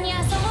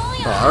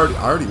 I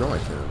already know I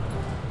can.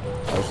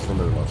 I was just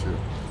wondering about you.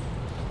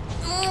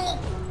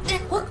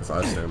 Because I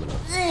have stamina.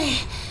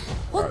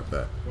 Alright,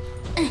 bet.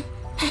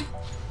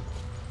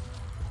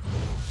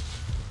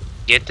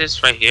 Get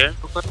this right here.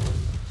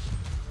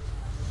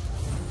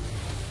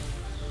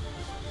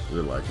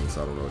 You're liking,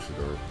 so I don't know what you're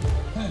doing.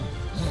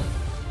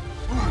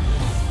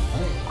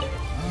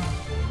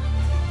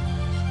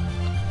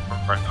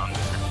 Right on.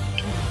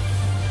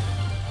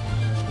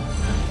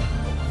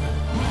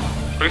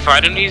 Are we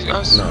fighting these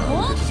guys? No, we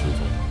can just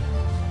move on.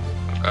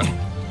 Okay.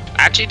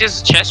 Actually,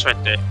 there's a chest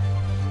right there.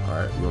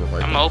 Alright, you wanna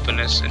fight? I'm gonna open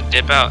this and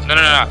dip out. No.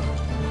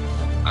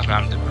 Okay,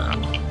 I'm dipping out.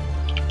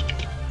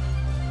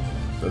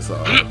 There's a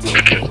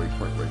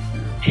waypoint right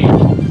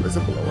here. Is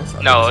it below us?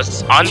 No,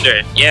 it's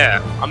under.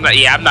 Yeah, I'm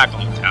not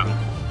going down.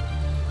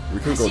 We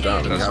can go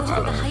down. We have to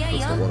go down.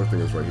 Because the water thing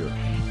is right here.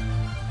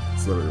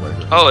 It's literally right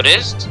here. Oh, it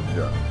is?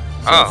 Yeah.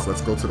 So Oh.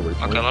 let's go to the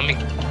waypoint. Okay, let me.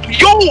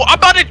 Yo, I'm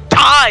about to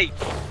die.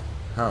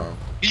 How?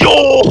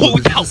 Yo, Did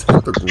you just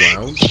hit the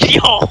ground?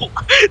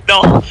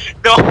 No,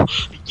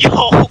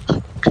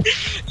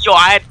 yo,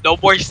 I had no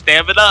more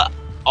stamina.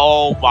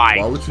 Oh my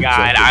Why would you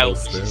god, jump I with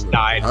no almost stamina?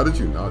 died. How did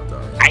you not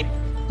die?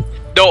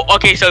 No,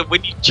 okay, so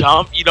when you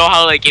jump, you know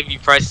how like if you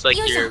press like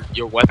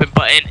your weapon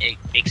button, it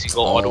makes you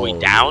go all the way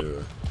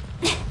down.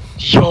 Yeah.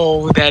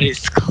 Yo, that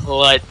is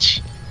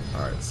clutch.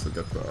 Alright, so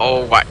get the...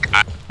 Oh my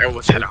god, I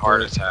almost had a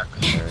heart attack.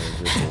 And here's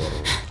the water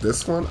one.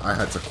 This one, I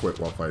had to quit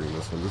while fighting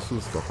this one. This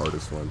was the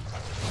hardest one.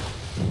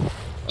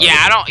 Yeah,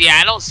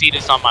 I don't see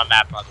this on my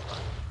map, by the way.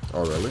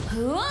 Oh, really?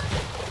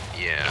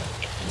 Yeah.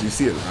 Do you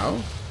see it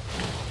now?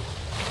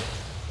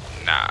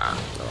 Nah.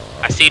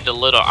 I see the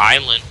little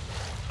island.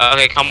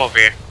 Okay, come over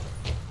here.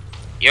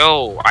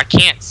 Yo, I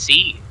can't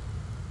see.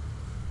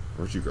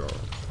 Where'd you go?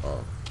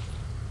 Oh.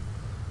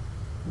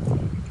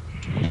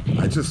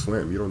 I just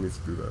swam. You don't need to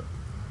do that.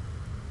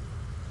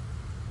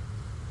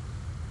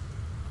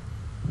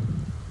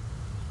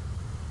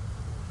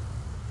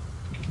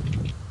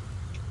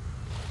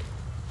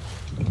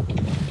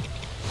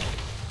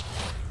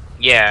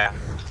 Yeah.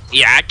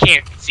 Yeah, I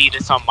can't see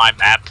this on my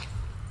map.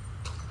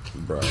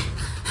 Bruh.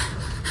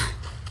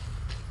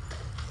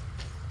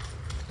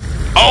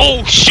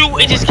 Oh, shoot.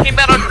 It just came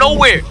out of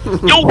nowhere.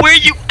 Yo, where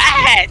you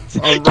at?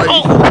 I'm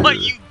Yo, right what,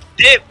 you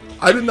dip?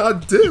 I did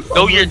not dip.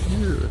 No, I'm you're... right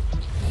here.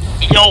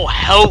 Yo,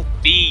 help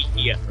me.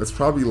 It's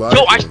probably live.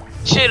 Yo, I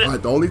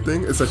should've... The only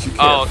thing is that you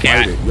can't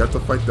fight it. You have to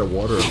fight the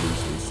water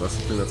illusions. That's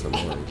the thing that's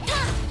annoying.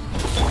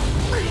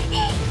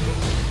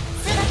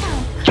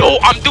 Yo,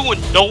 I'm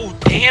doing no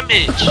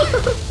damage.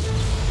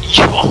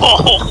 Yo,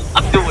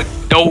 I'm doing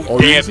no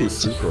damage. You're using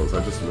sucrose.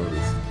 I just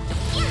noticed.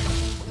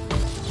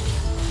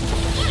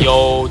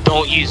 Yo,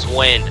 don't use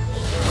wind.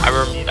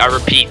 I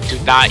repeat, do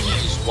not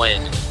use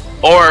wind.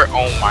 Or,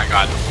 oh my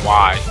god,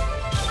 why?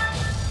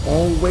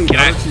 Oh wait,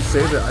 now that you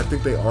say that, I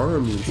think they are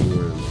immune to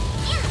wind.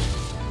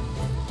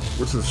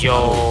 Which is, yo, I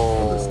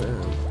don't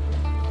understand.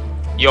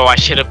 Yo, I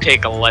should have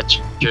picked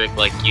electric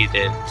like you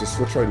did. Just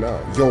switch right now.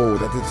 Yo,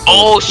 that did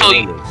so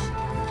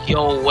damage.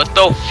 Yo, what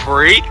the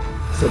freak?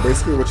 So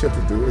basically what you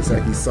have to do is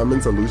that he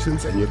summons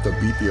illusions and you have to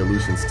beat the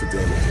illusions to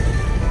damage him.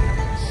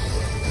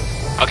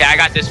 Okay, I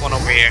got this one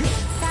over here.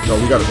 No,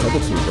 we got a double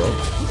team, bro.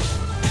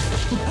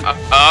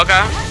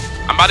 Okay.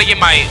 I'm about to get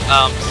my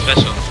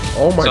special.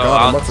 Oh my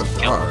god, I'm about to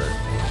die.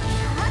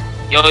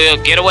 Yo,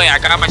 get away, I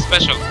got my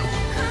special.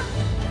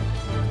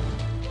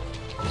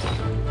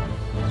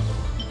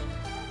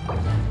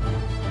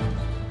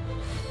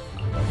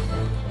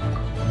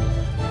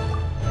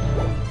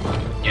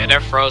 Yeah,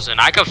 they're frozen.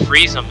 I could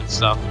freeze them and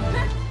stuff.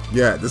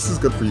 Yeah, this is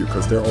good for you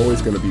because they're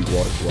always going to be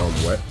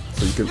wet,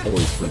 so you can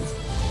always freeze.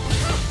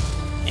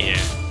 Yeah.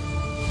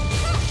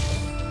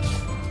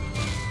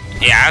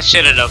 Yeah, I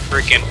should have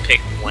freaking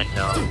picked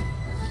window.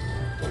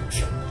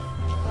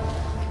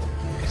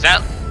 Is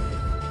that...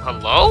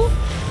 Hello?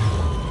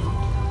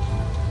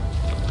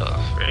 What the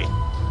frick?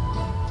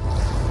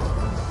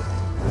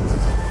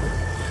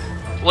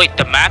 Wait,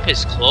 the map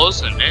is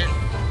closing in.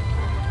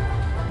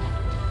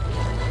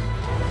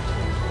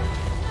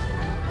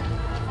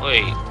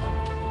 Wait.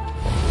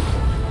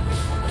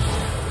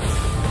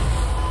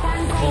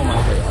 Oh my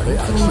god, are they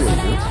actually in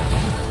here?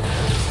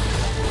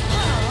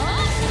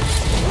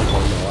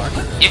 Oh no, I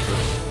can't.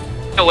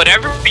 Yeah,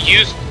 whatever we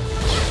use.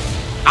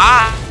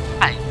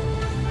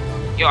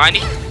 Yo, I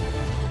need.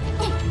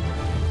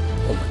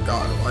 Oh my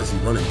god, why is he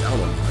running down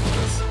on me like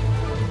this?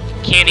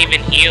 Can't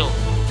even heal.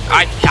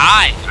 I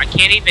died. I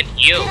can't even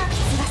heal.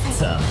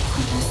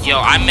 Yo,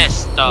 I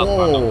messed up.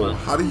 Whoa,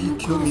 how did he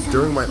kill me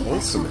during my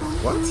ultimate?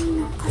 What?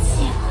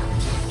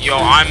 Yo,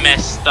 I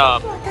messed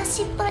up.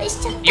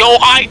 Yo,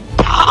 I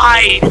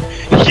died.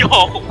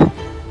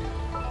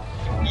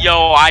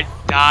 Yo, I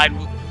died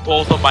with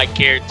both of my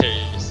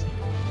characters.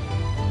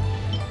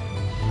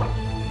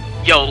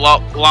 Yo,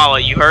 Lala,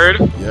 you heard?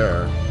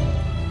 Yeah.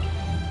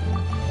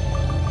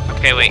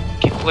 Okay, wait,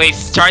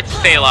 try to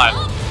stay alive.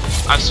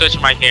 I'm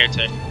switching my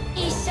character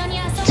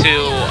to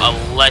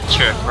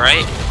electric,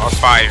 right? Or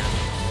fire?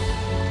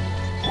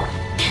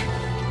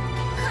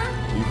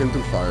 You can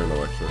do fire and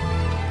electric.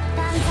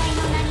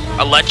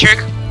 Electric?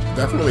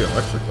 Definitely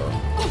electric though.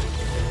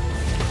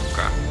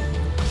 Okay.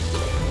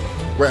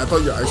 Wait, I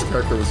thought your ice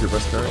character was your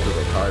best character,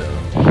 though, Kaya.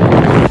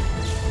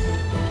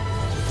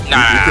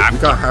 Nah, we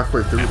got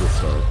halfway through this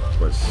though,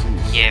 but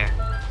sheesh. Yeah.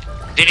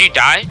 Did you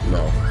die?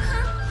 No.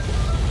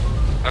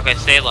 Okay,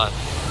 stay alive.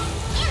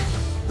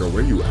 Yo,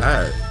 where you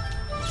at?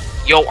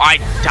 Yo, I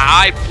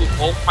died with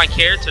both my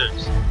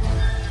characters.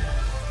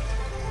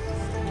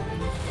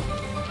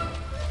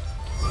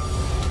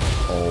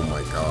 Oh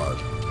my god.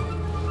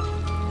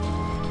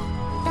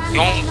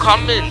 Yo, I'm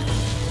coming.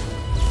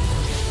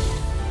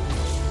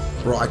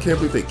 Bro, I can't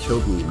believe they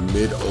killed me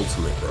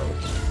mid-ultimate, bro.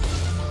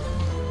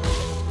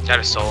 That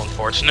is so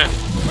unfortunate.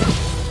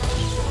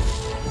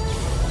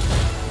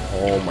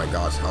 Oh my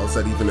gosh, how is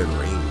that even in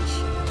range?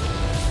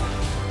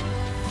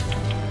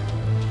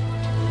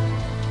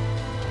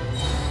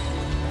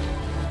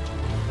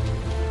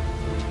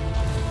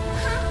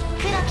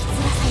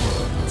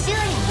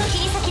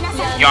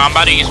 Yo, I'm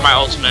about to use my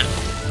ultimate.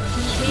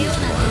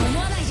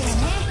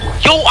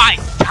 Yo, I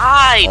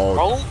died,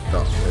 bro.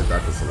 No,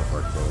 that doesn't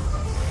affect though.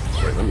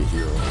 Wait, let me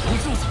heal.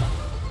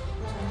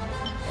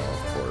 Oh,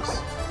 of course.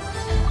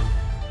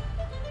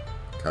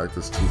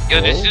 Character's too full.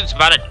 Yo, this dude's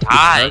about to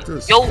die.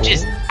 Yo, full?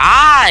 just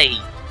die.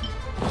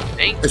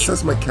 Thank you. It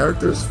says my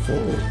character is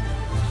full.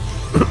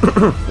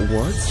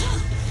 What?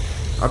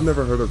 I've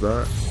never heard of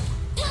that.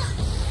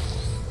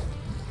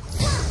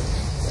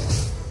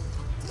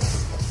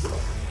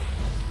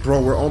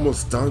 Bro, we're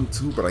almost done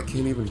too, but I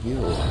can't even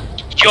heal.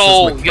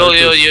 Yo.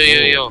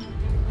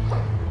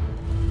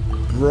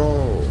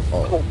 Bro.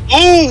 Oh.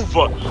 Move!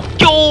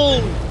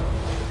 Yo!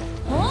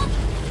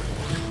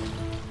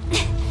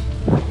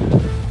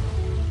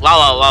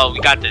 Lala, we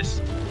got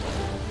this.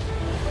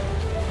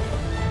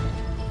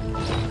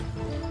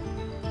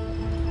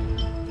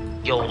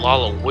 Yo,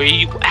 Lala, where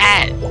you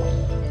at?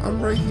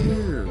 I'm right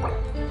here.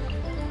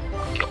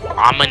 Yo,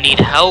 I'ma need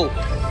help.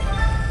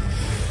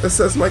 It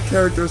says my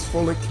character is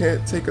full and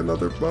can't take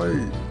another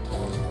bite.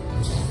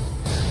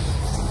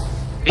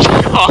 Yo.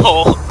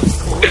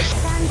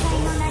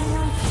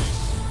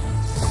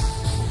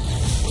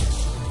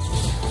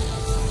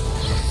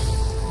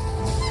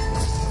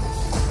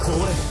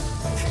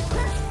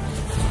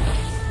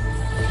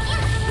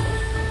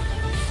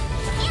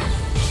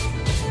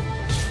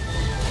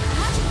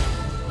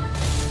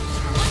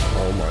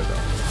 Oh my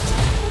god.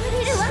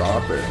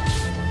 Stop it.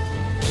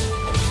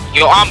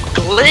 Yo, I'm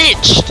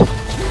glitched.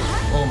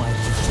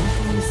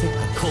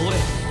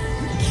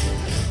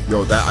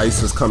 Yo, that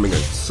ice is coming in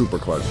super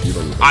clutch. You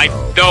don't even know. I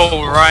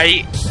know,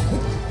 right? Oh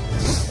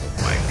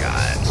my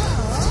god.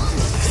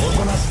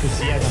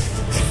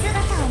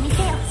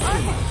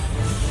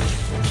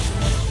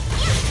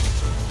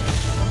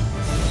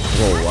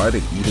 Bro, why are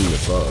they eating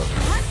this up?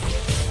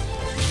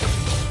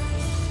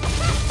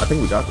 I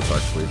think we got this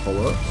actually.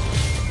 Hold up.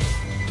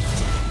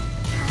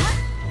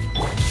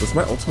 Does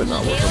my ultimate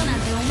not work on me?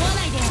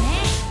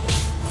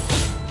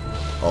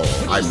 Oh,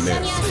 I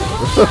missed.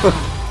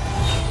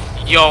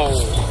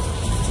 Yo.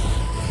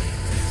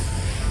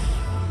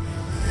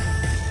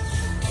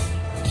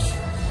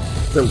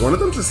 Did one of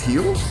them just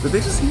heal? Did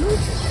they just heal?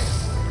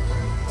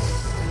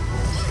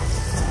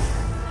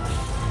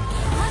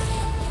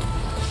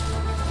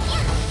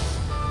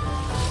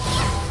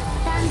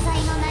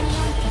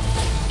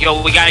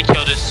 Yo, we gotta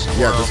kill this.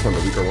 Yeah, this one,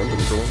 the weaker one,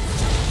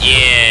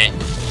 Yeah.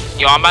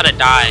 Yo, I'm about to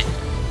die.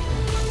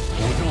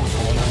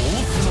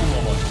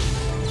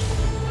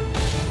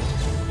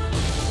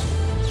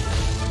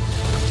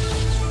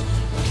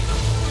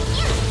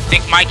 I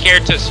think my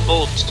character's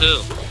full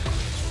too.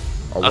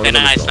 Oh, okay,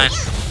 nice.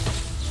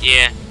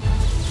 Yeah.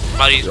 I'm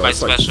about to use my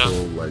special.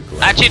 Like,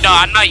 actually, no,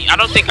 I'm not. I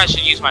don't think I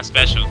should use my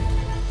special.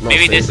 No,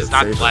 maybe this is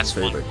not the last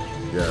one.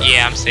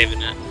 Yeah, I'm saving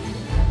it.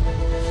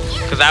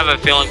 Because I have a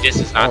feeling this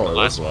is not the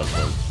last one.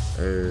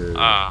 Hey.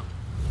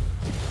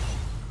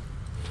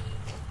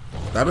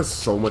 That is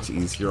so much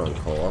easier on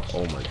co-op.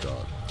 Oh my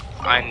god.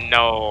 I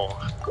know.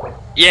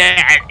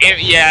 Yeah,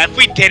 if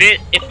we did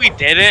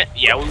it,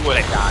 yeah, we would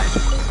have died.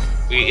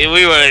 We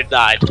would have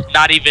died.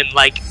 Not even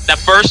like the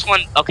first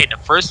one. Okay, the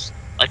first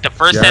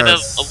set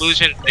of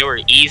illusions, they were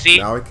easy.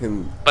 Now I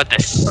can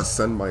this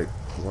ascend my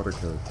water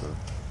character.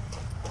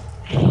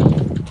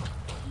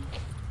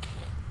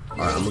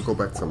 Alright, I'm gonna go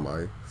back to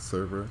my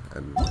server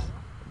and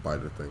buy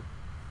the thing.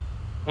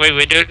 Wait,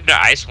 we're doing the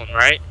ice one,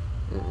 right?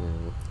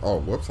 Oh,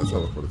 whoops! I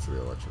teleported to the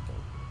electric one.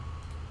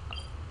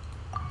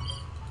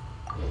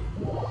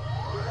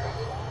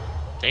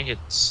 I think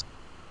it's.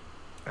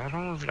 I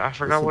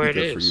forgot where it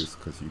is. This will be good for you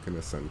because you can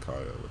ascend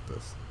Kaya with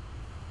this.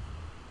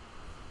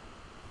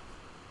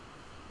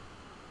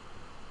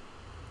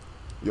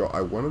 Yo,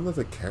 I want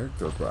another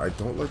character, but I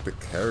don't like the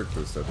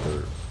characters that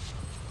they're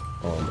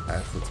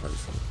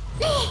advertising.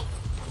 Like,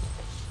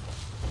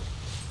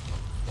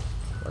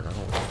 I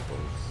don't like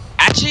those.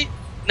 Actually,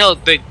 no.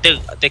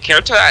 The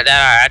character that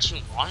I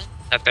actually want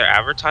that they're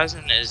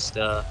advertising is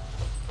the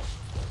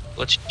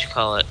what you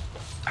call it?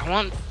 I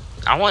want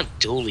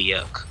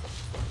Duliuk.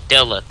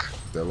 Diluk.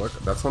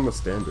 That's on the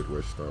standard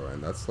wish though,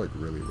 and that's like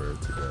really rare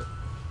to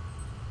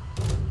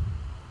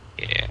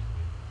get. Yeah,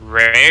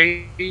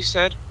 rare. You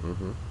said.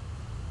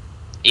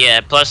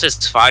 Yeah. Plus,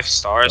 it's 5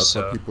 stars. That's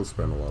so why people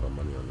spend a lot of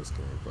money on this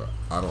game, but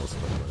I don't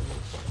spend money.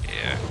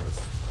 Yeah.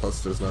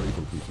 Plus, there's not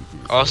even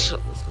PvP. Also,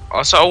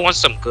 I want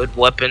some good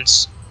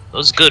weapons.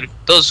 Those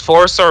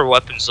 4-star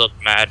weapons look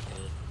mad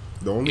good.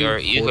 The only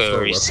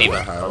 4-star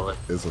weapon I have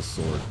is a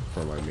sword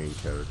for my main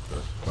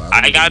character.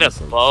 I got a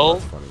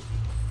bow.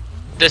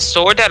 The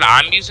sword that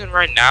I'm using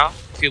right now,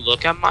 if you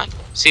look at mine,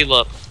 see,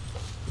 look.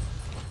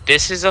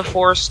 This is a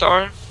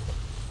 4-star.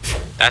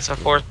 That's a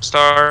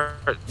 4-star.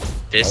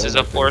 This is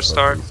a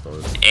 4-star.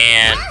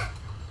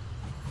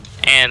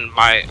 And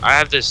I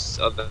have this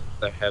other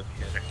heavy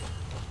hitter.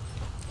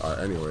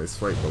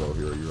 Anyways, right below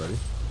here. Are you ready?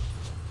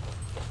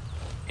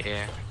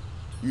 Yeah.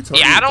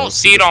 I don't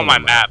see it on my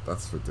map.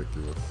 That's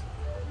ridiculous.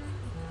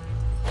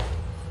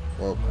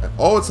 Well,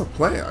 oh, it's a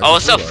plant. Oh,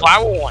 it's a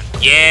flower one.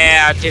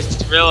 Yeah, I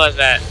just realized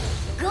that.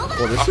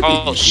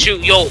 Oh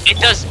shoot, yo, it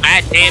does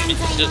mad damage.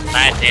 It does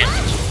mad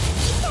damage.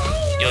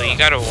 Yo, you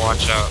gotta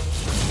watch out.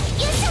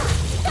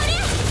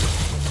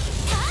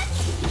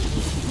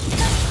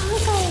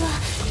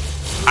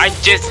 I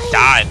just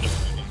died.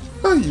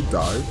 Oh, you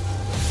died.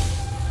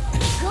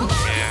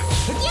 Yeah.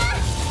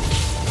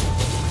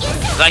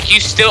 Like you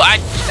still,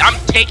 I'm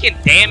taking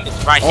damage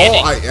by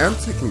hitting. Oh, I am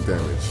taking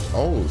damage.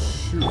 Oh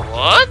shoot.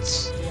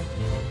 What?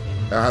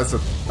 It has a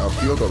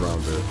field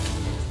around it.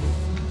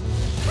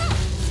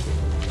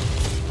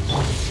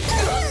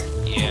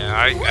 Yeah,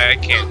 I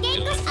can't do it.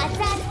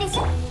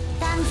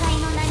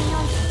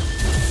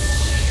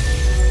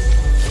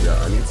 Yeah,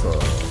 I need to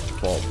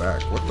fall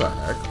back. What the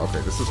heck?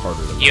 Okay, this is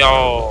harder than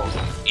Yo,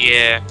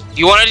 yeah.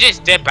 You wanna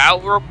just dip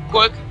out real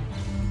quick?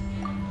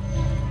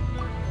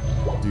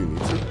 Do you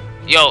need to?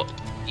 Yo,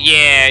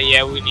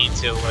 yeah, we need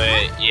to,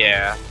 but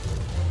yeah.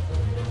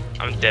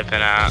 I'm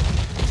dipping out.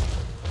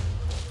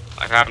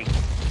 Like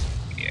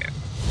yeah.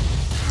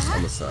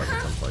 I'm a savage,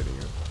 I'm fighting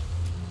it.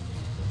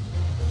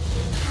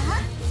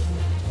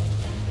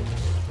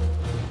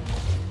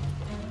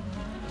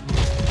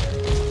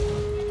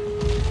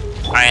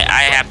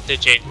 I have to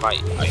change my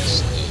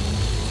ice.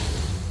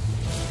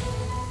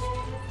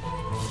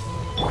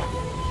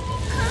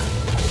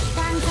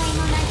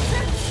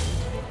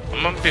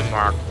 I'm gonna be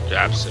Mark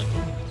Jackson,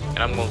 and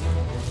I'm gonna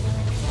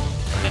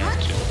have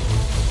to,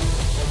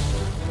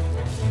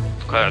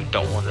 because I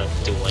don't want to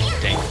do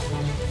anything.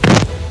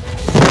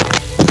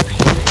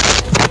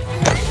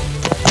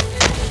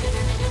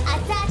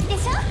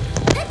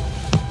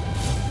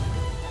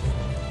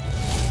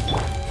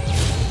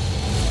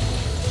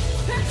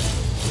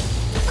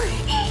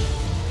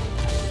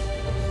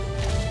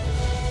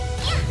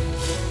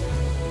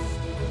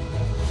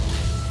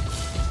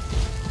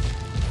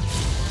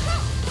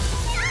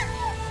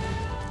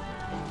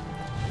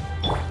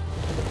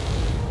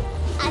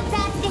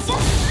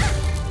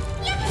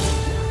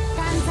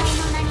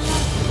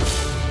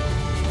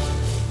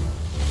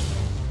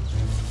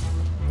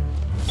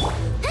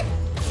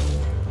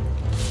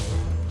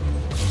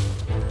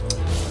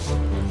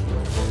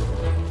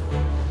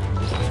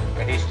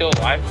 Still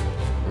alive?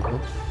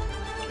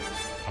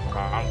 Okay,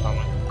 I'm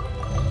coming.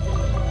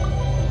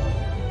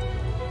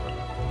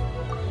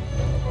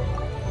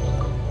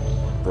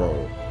 Bro,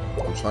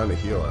 I'm trying to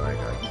heal and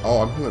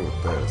oh, I'm healing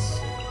with this.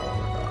 Oh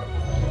my god.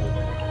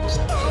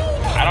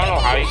 I don't know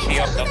how you see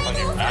yourself on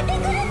your back.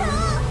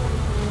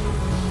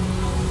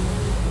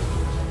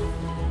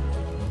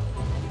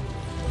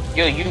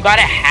 Yo, you got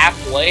it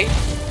halfway?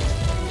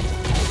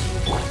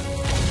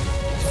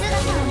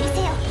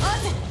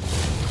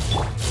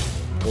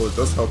 Well, it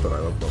does help that I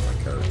leveled up my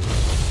character.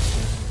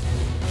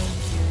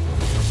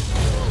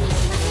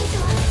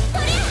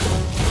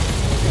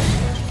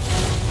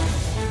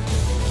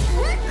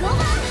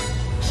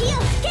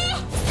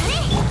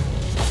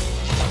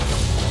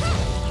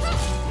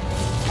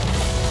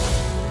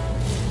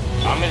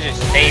 I'm gonna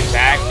just stay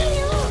back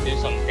and do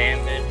some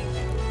damage.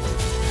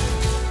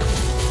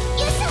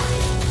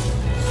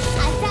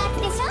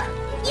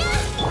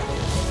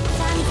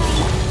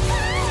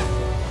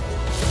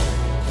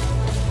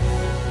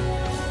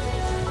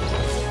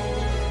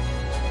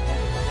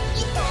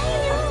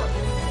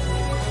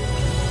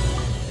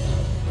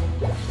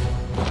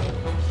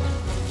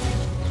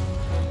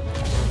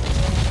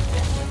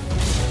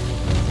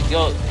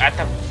 Yo, at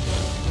the...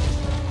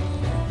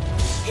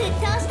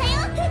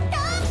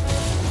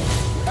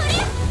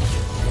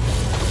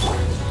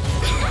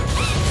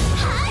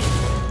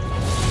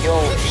 Yo,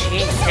 she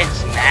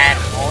hits mad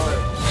hard.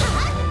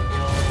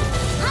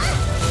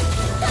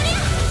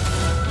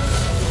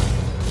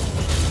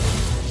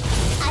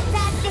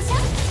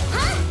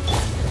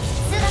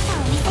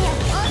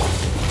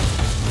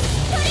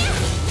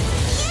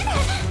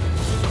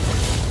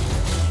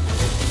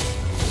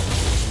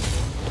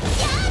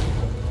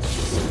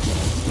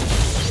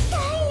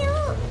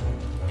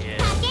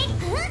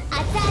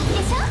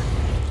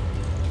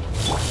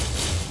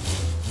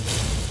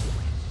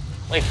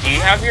 Wait, do you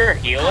have your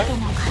healer?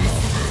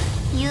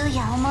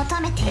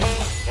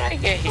 I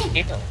get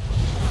healer.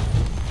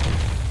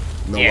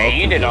 No, yeah,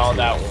 you did all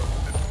that work.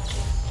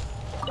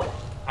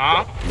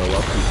 Huh? No,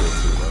 I'll keep it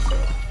too, that's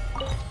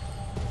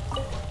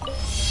all.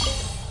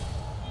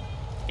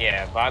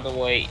 Yeah, by the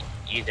way,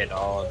 you did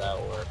all that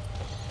work.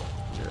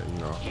 Yeah, you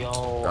know.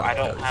 Yo, I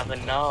don't have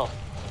enough.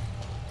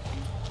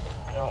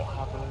 I don't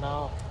have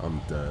enough.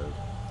 I'm dead.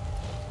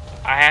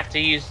 I have to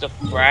use the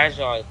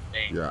fragile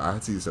thing. Yeah, I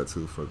had to use that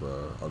too for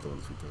the other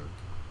ones we did.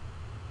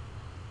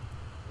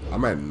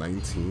 I'm at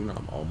 19.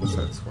 I'm almost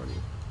at 20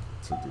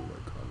 to do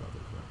like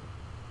another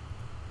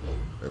thing.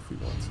 If we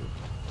want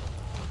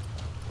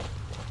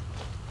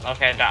to.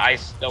 Okay, the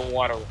ice, the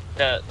water,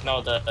 the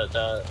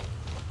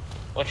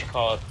what you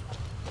call it?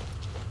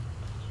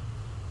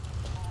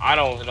 I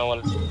don't even know what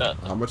it's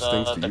How much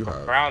things do you have?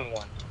 The brown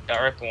one, the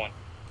earth one.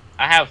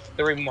 I have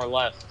 3 more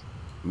left.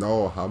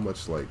 No, how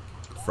much like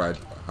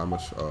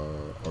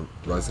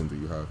resin do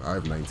you have? I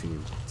have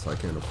 19, so I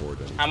can't afford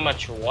anything. How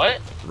much what?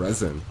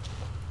 Resin.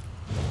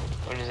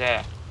 What is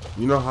that?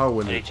 You know how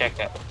when you check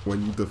that?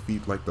 When you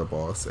defeat like the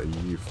boss and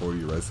you need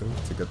 40 resin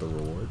to get the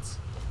rewards?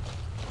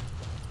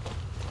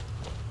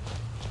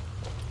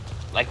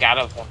 Like out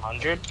of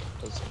 100?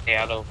 Does it pay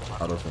out of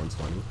 100? Out of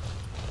 120.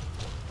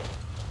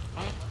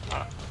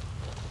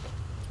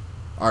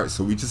 Alright,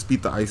 so we just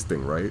beat the ice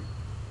thing, right?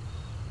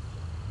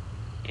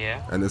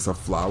 Yeah. And it's a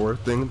flower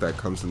thing that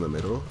comes in the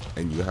middle,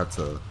 and you have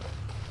to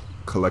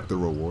collect the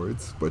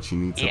rewards, but you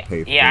need to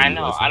pay. Yeah, I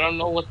know. Resin. I don't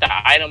know what the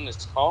item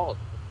is called.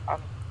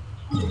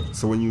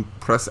 So when you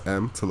press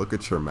M to look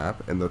at your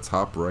map, in the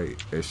top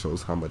right, it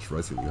shows how much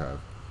resin you have.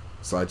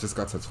 So I just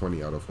got to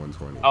 20 out of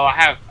 120. Oh,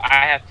 I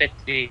have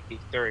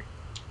 53.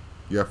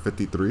 You have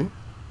 53?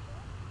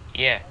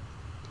 Yeah.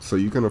 So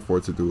you can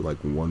afford to do like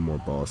one more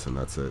boss and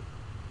that's it.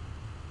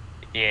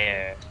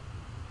 Yeah.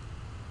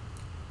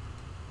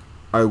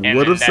 I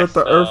would have set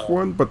the Earth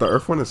one, but the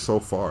Earth one is so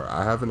far.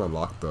 I haven't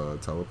unlocked the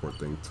teleport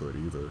thing to it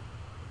either.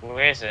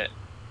 Where is it?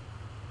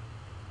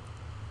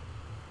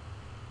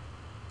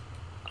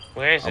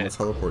 Where is I'm it?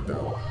 gonna teleport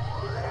down.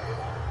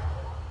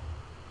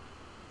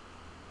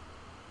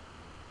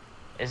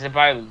 Is it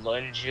by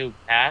Lunju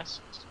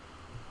Pass?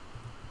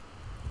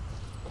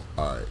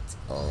 Alright,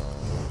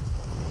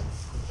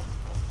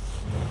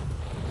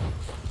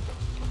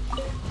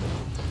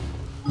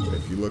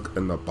 if you look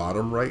in the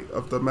bottom right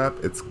of the map,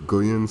 it's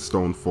Guyan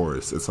Stone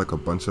Forest. It's like a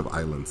bunch of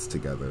islands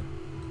together.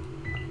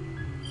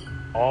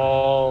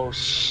 Oh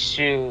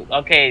shoot.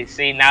 Okay,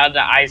 see now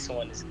the ice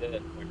one is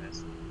good for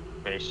this.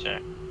 Pretty sure.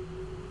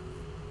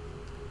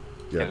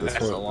 Yeah, this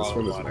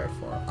one is mad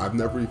far. I've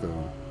never even.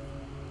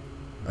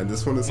 And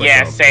this one is like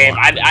yeah, same.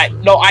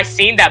 I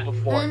seen that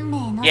before.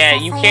 Yeah,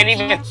 you can't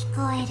even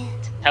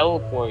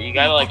teleport. You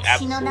gotta like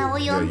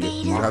absolutely. Yeah,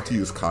 you have to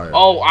use Kaya.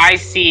 Oh, I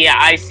see.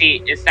 I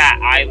see. It's that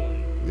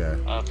island. Yeah.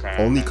 Okay.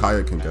 Only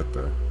Kaya can get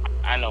there.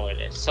 I know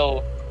it is.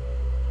 So.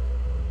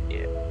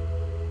 Yeah.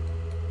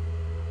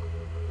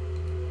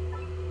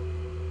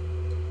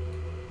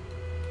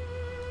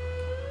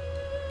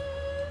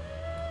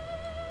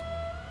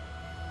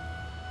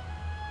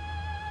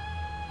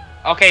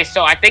 Okay,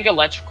 so I think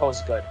electrical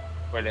is good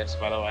for this,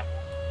 by the way.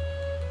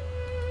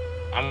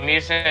 I'm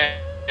using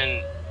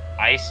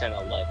ice and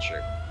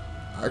electric.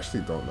 I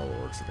actually don't know what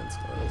works against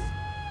Earth.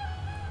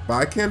 But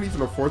I can't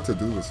even afford to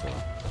do this one.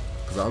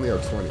 Because I only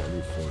have 20, I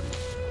need 40.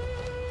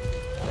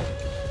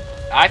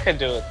 I could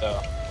do it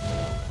though.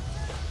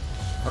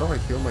 How do I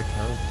heal my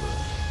character?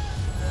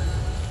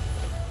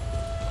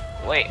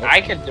 Wait,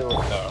 I could do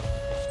it though.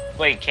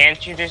 Wait,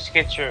 can't you just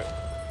get your...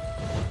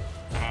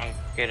 I don't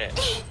get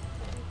it.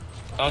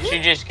 Don't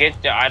you just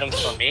get the items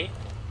from me?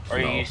 Or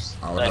no, you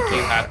like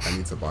you have... I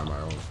need to buy my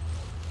own.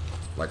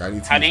 Like I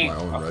need to use my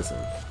own resin.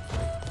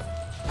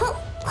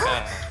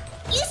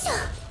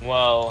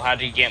 Well, how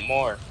do you get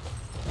more?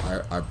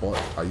 I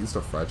used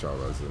a fragile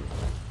resin.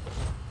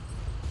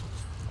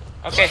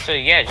 Okay, so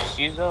yeah, just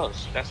use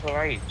those. That's what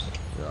I use.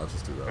 Yeah, I'll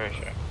just do that. For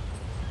sure.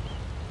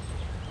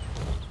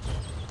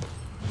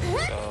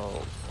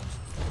 So...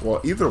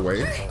 Well, either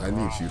way, I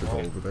need you to go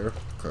over there,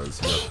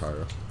 because you have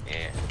Kaya.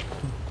 Yeah.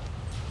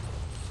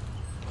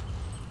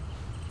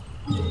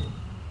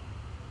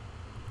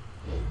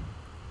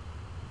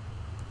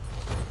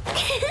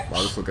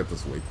 I'll just look at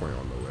this waypoint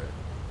on the way.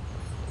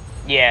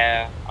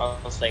 Yeah, I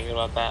was thinking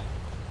about that.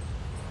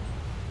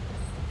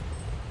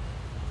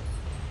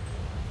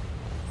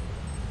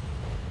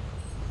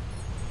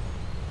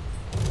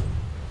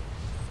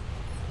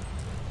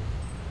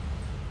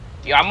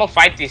 Yeah, I'm gonna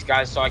fight these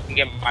guys so I can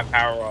get my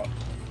power up.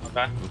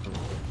 Okay?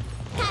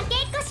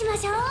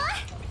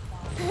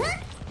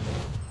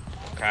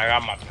 Okay, I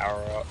got my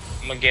power up.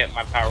 I'm gonna get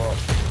my power up.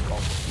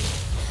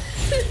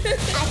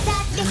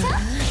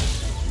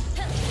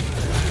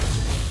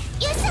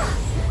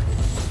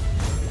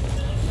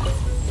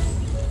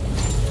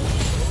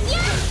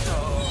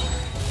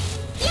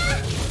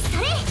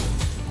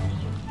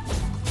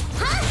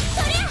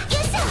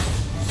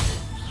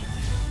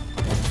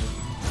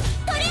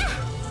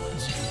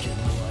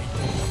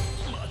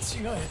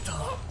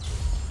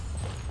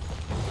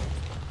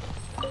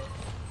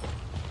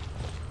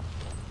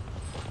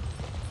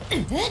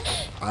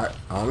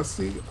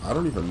 I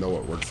don't even know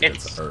what works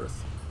against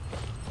Earth.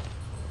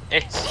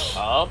 It's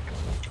up.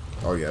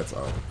 Oh yeah, it's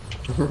up.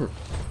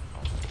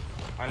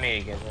 I need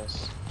to get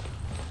this.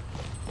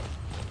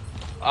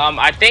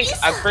 I'm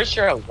pretty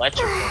sure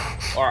electrical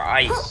or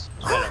ice.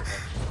 One of them.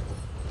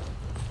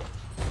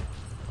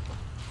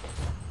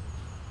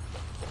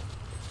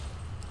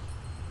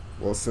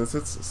 Well, since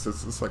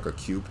it's like a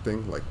cube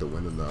thing, like the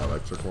wind and the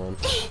electric one,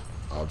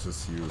 I'll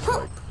just use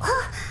like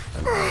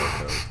an arrow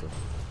character.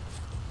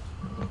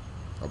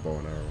 A bow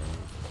and arrow.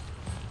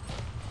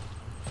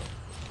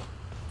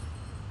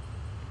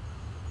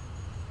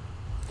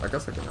 I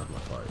guess I can have my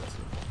fire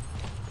too.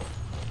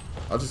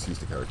 I'll just use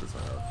the characters I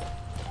have.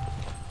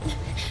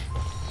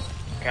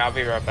 Okay, I'll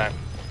be right back.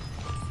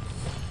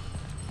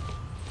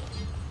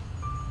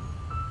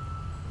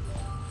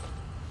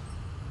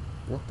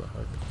 What the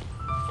heck?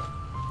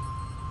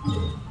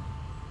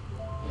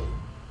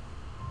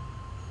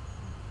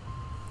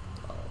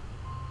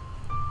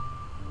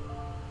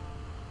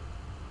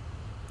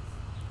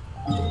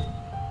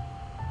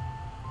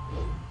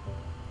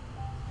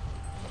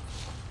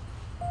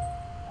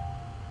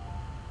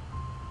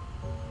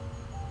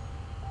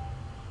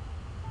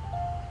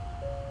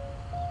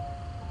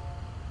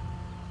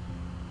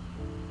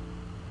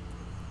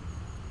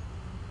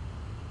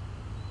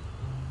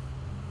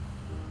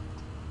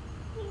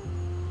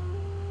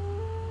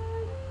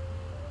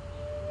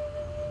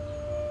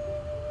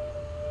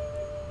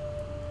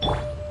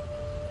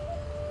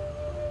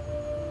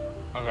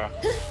 Okay.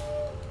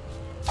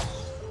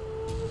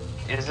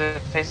 Is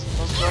it facing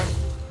this way?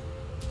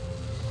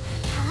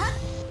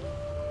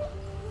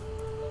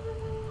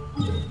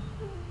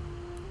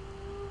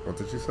 What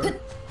did you say?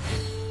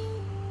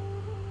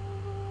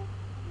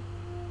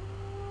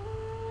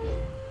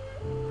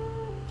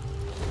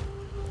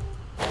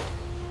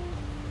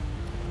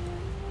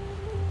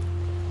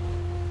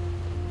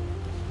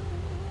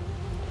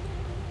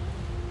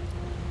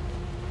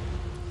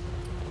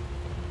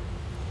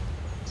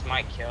 This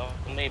might kill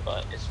me,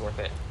 but it's worth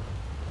it.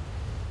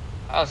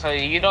 Oh, so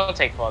you don't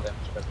take fall damage,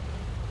 but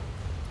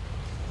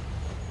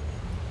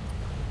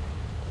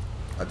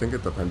I think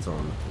it depends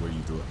on where you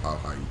do it, how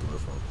high you do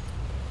it from.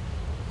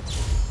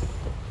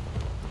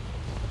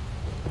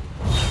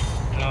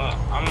 no,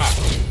 I'm not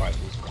gonna fight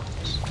these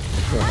corners.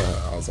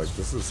 I was like,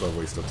 this is a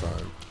waste of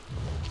time.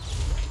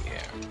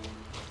 Yeah.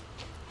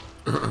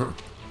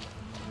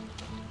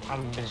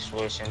 I'm just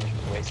wasting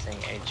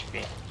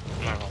HP.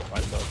 I'm not gonna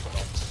fight those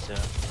ones too.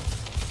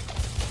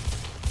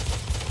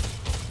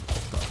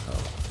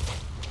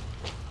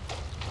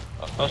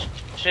 Oh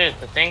shit,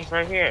 the thing's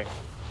right here.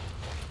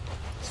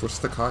 Switch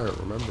to Kaya,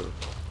 remember.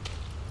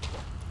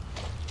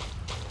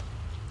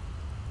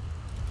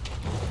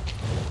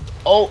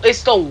 Oh,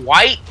 it's the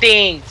white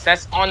things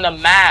that's on the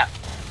map.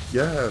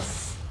 Yes.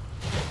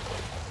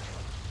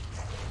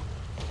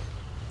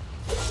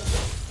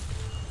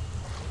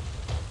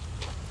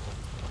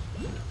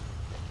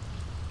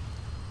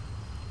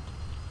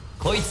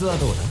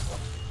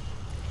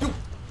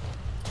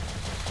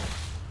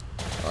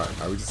 Alright,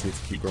 now we just need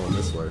to keep going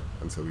this way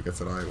until we get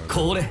to the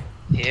island.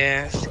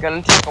 Yeah, it's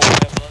gonna take a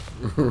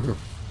while.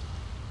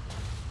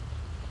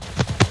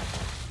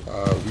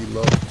 We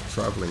love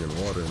traveling in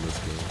water in this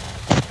game.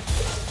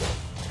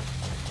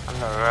 I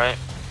know, right?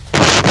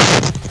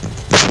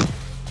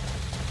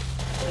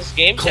 This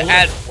game should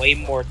add way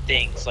more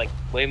things, like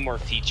way more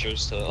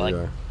features to it, like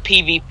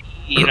PvP,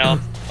 you know?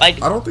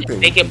 Like, I don't think they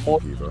make need it more.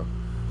 PvP though.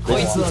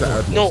 They just need to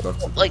add more stuff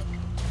to do. Like,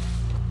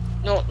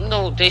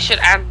 no, they should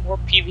add more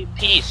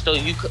PvP so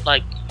you could,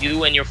 like,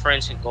 you and your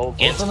friends can go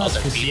against other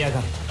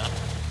people.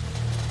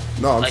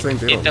 No, I'm like, saying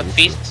they don't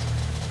need to.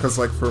 Cause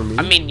like for me,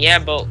 I mean, yeah,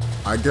 but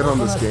I get on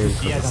this game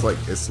because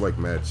it's like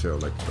mad chill.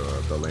 Like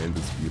the land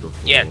is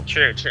beautiful. yeah,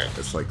 true.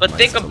 It's like. But nice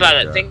think to about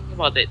look it. at. Think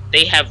about it.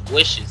 They have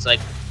wishes. Like,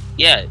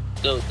 yeah,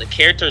 the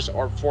characters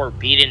are for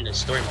beating the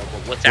story mode.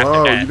 But what's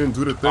after that? You didn't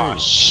do the thing. Oh,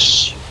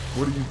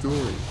 what are you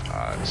doing?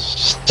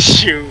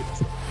 Shoot.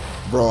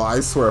 Bro, I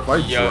swear, if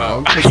I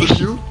drown because of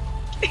you.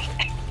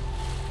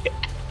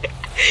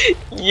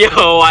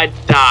 Yo, I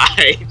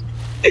died.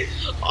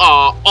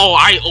 Oh,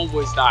 I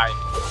almost died.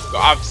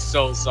 I'm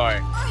so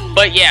sorry.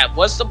 But yeah,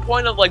 what's the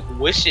point of like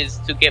wishes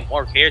to get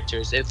more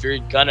characters if you're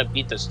gonna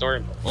beat the story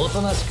mode?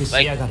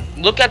 Like,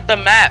 look at the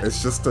map.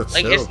 It's just a chill,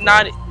 like it's bro.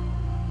 not.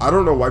 I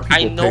don't know why people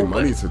pay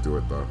money but... to do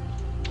it though.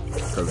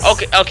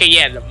 Okay,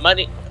 yeah, the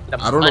money.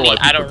 I don't know why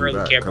people I don't do really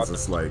that, care about.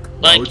 It's like,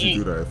 why would you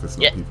do that if it's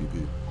no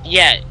PvP?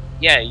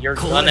 Yeah, you're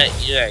gonna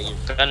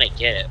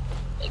get it.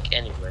 Like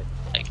anyway,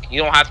 like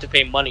you don't have to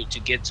pay money to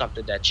get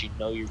something that you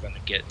know you're gonna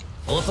get.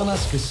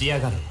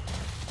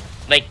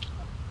 Like,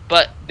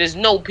 but there's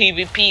no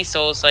PvP,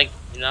 so it's like,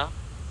 you know,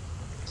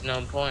 there's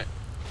no point.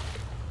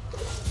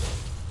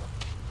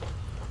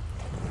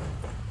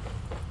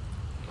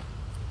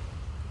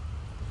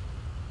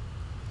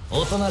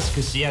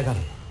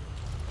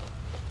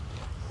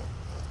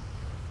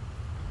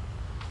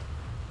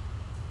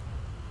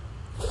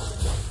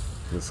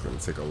 This is gonna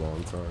take a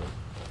long time.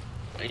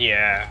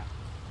 Yeah,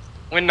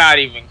 we're not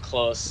even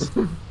close.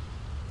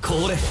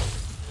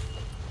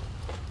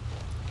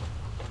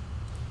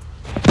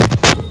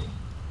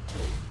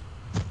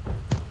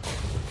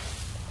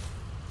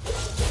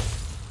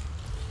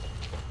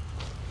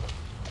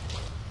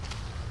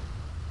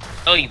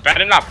 Oh, you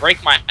better not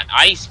break my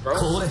ice, bro.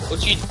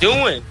 What you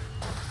doing?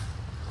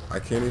 I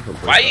can't even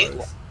break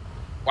ice.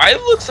 Why it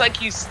looks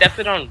like you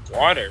stepping on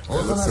water? It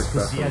looks like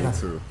that for me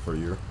too, for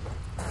you.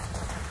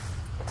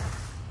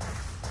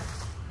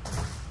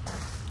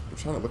 I'm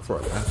trying to look for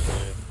a map.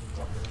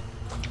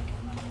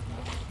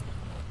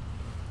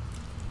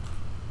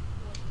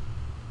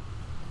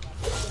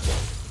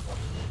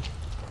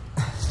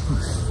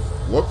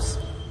 Whoops.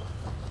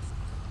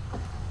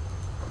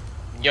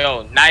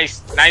 Yo,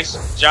 nice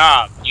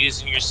job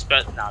using your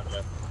spell. Nah,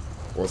 bro.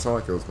 Well, it's not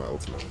like it was my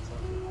ultimate.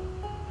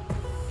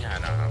 Yeah, I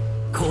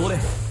know.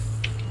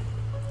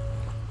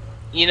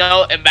 You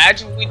know,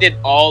 imagine we did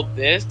all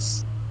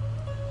this.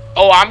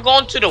 Oh, I'm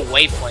going to the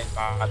waypoint,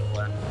 by the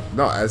way.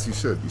 No, as you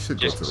should. You should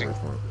go to the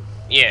waypoint.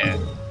 Yeah.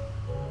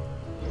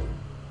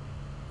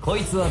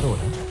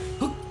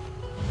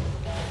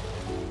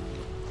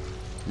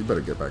 You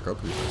better get back up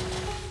here.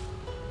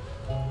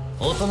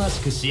 You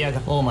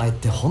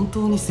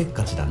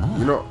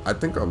know, I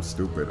think I'm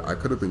stupid. I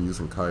could have been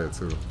using Kaya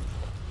too.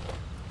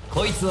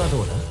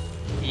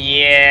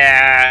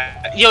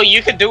 Yeah. Yo,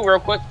 you could do real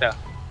quick though.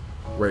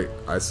 Wait,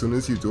 as soon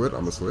as you do it,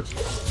 I'm gonna switch.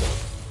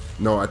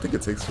 No, I think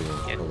it takes too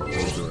long. Yeah. Hold on,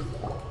 we'll do it.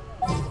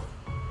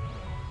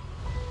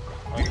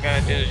 All you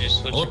gotta do is just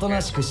switch.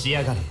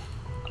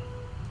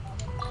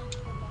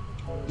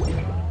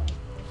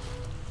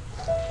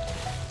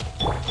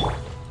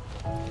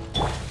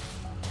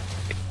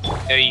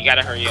 Oh, you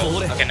gotta hurry up.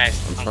 Okay, nice.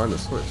 I'm trying to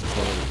switch. It's not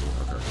letting me.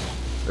 Okay.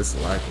 It's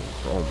lagging.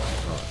 Oh my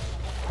god.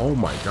 Oh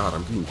my god,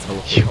 I'm getting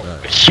teleported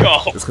back.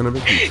 Yo. It's gonna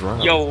make me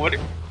drown. Yo, what?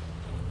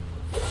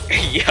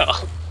 Yo.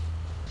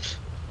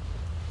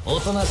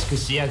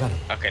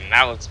 Okay,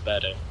 now it's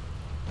better.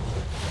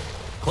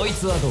 What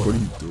are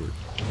you doing?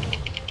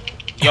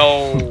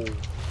 Yo.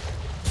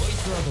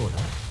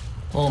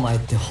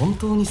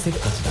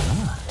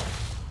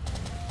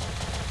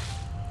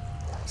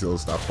 Jill,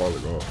 stop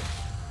falling off.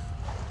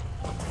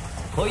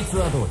 Okay,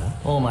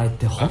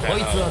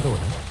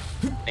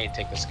 I need to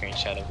take a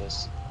screenshot of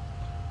this.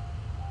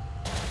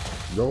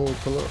 Yo,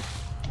 pull up.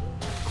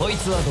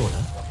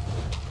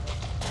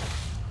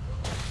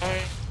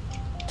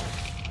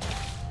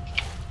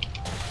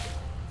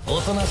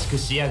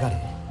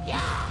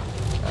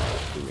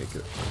 We make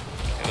it.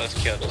 Okay, let's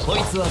kill this.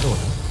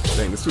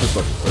 Dang, this dude is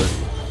level 30.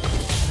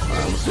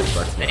 Alright, I'm gonna switch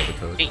back to my other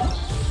code. Hey,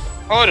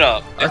 hold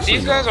up. If Actually,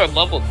 these guys are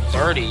level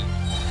 30,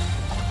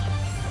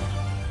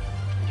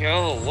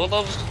 yo, what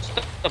level is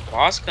the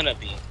boss gonna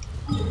be?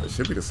 It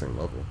should be the same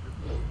level.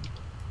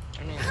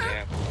 I mean,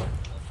 yeah.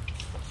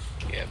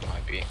 Yeah, it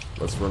might be.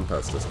 Let's run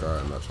past this guy.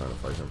 I'm not trying to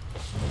fight him.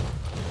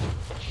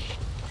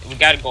 We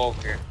gotta go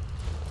over here.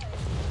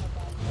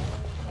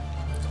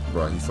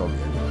 Bro, he saw me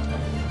anyway.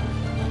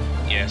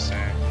 Yes,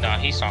 sir. No,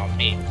 he saw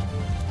me.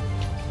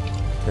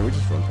 Can we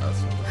just run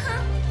past him?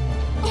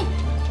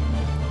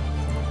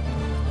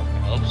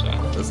 I hope so.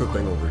 There's a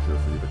thing over here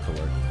for you to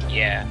collect.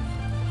 Yeah.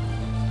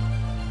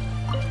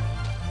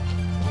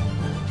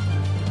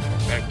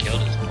 Gotta kill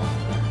this one.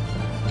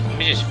 Let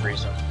me just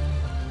freeze him.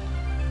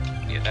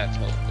 Yeah, that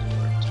totally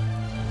worked.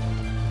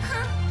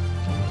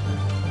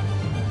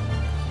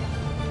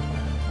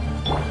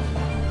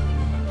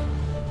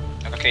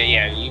 Okay,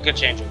 yeah, you could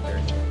change your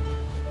character.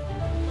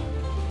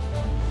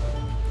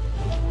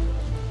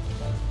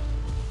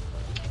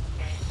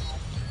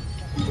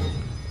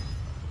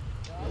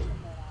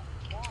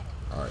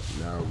 Alright,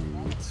 now we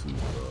need to go.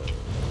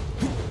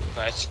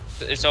 But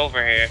it's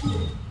over here.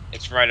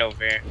 It's right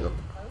over here. Yep.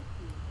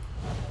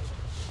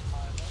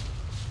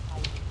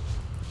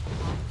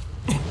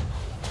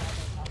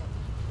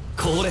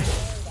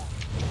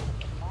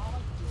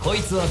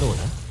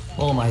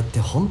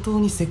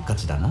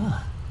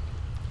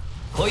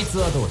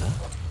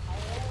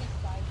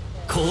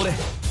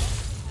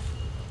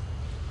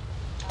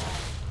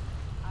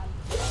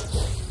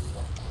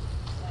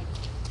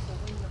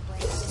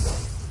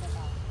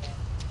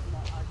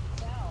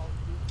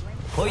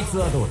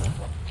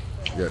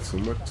 Yeah,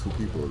 two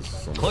people is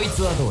so much.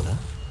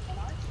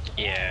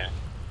 Yeah.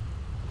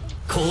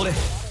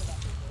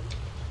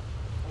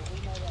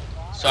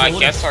 So I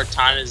guess our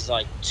time is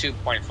like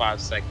 2.5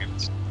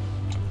 seconds.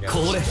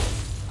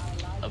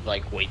 Of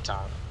like wait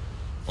time.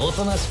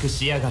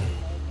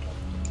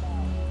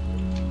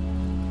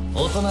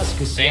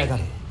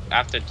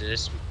 After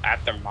this,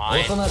 after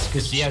mine. Oh,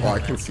 I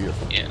can see it.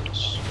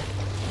 Yes.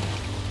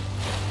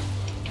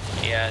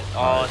 Yeah.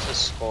 Oh, it's a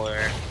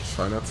score.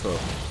 Try not to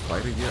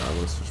fight it yet. I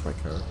want to switch my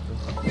character.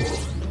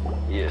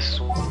 Yes,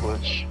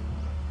 switch.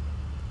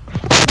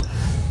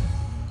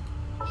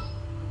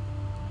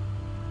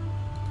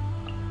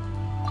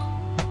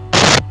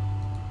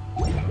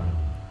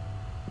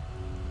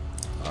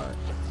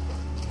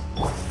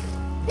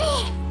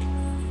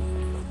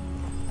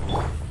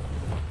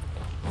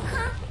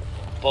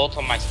 Both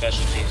of my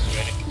specialties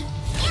ready.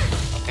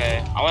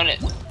 Okay, I want it.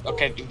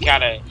 Okay, you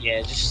gotta.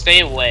 Yeah, just stay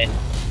away.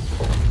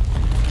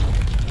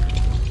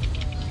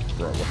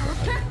 Bro, what the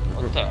heck?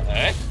 What the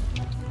heck?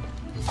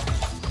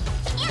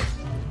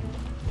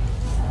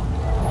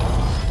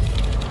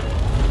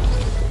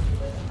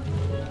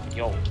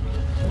 Yo. What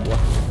the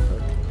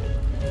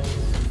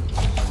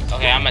heck?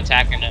 Okay, I'm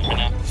attacking him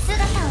now.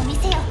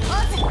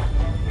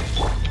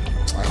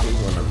 I hate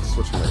when I'm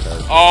switching my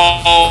character.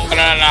 Oh, no.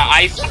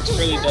 Ice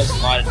really does a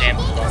lot of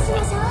damage.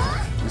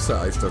 You said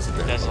ice does a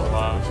damage. Does a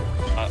lot.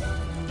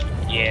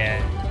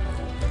 Yeah.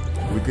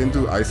 We can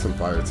do ice and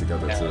fire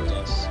together too.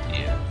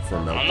 Yeah. For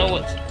melt I don't know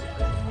what. damage.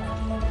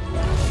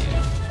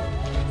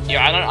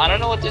 Yeah, I don't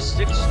know what this is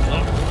doing.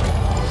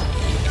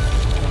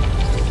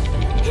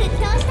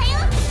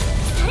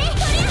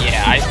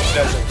 Yeah, ice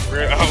does a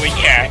real. Oh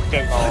yeah, it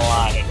does a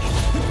lot of damage.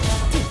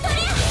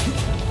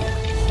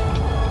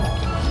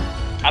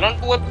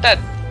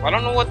 I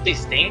don't know what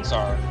these things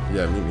are.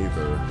 Yeah, me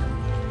neither.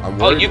 I'm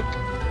worried.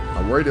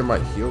 I'm worried it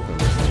might heal him or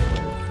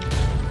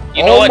something.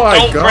 You know what?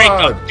 Don't break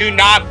them. Do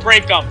not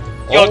break them.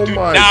 Yo, do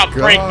not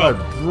break them.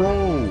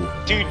 Bro.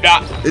 Do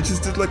not. It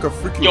just did like a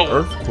freaking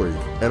earthquake,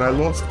 and I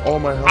lost all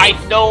my health. I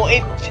know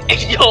it.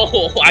 Yo,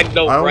 I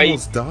know, I right?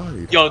 almost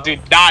died. Yo, do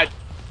not.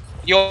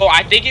 Yo,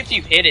 I think if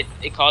you hit it,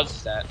 it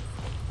causes that.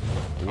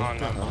 What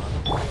the hell?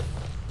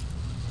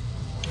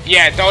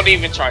 Yeah, don't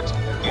even try to.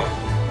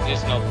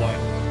 There's no point.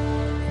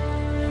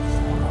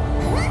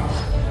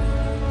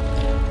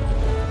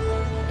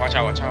 Watch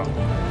out, watch out.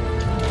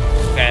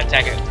 Okay,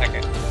 attack it, attack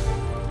it.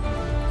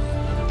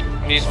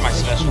 I'm gonna use my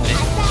special thing.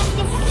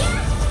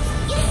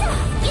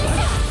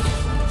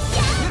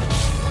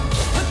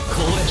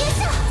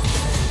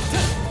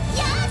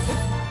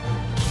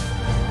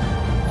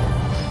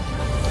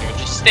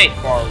 stay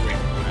far away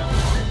from him.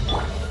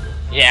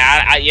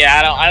 Yeah,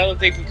 I don't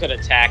think we could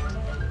attack.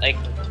 Like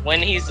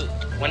when he's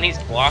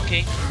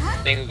blocking, I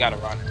think we gotta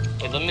run.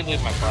 Wait, let me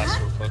leave my class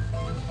real quick.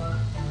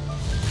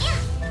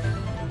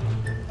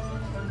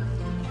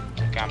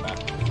 Okay, I'm back.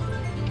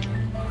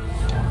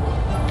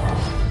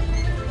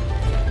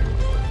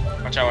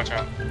 Watch out, watch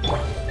out.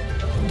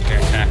 Okay,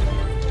 attack.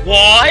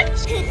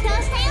 What?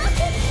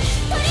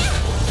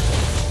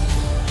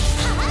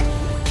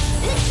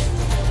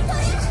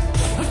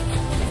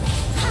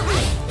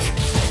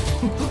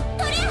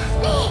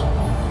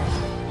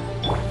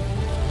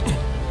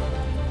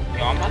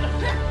 Yo, I'm about to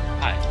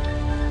die.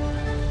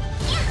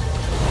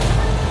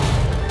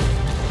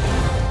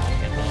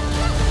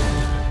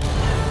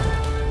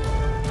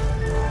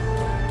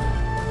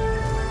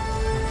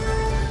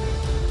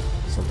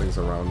 Something's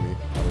around me.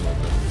 I don't know what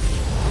that is.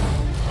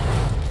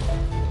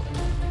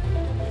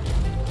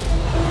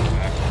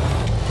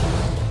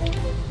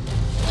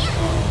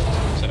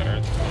 To the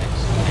earth.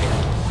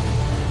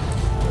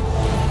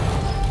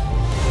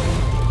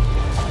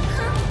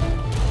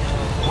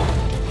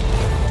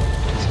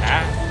 What's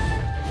that?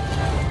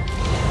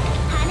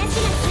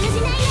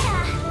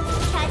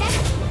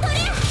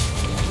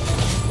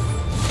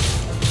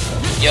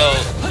 Yo,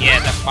 yeah,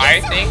 the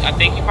fire thing, I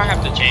think you might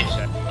have to change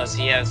that. Because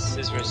he has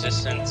his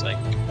resistance, like,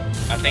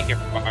 I think your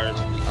fire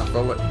is weak. I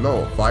felt like,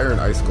 no, fire and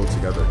ice go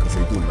together because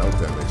they do melt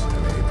damage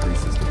and it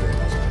increases the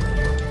damage.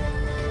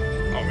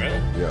 Oh,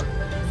 really? Yeah,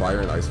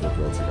 fire and ice work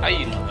well together. How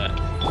you know that?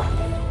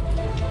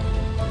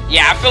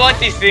 Yeah, I feel like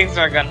these things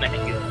are gonna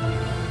heal.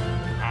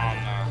 I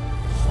don't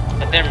know.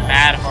 But they're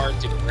mad hard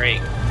to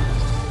break.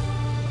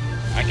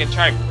 I can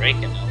try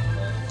breaking them,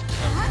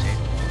 but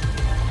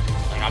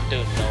like, I'm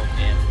doing no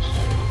damage.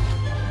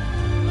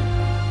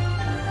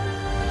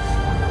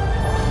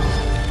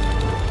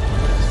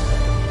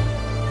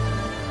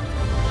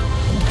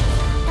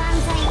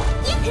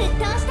 I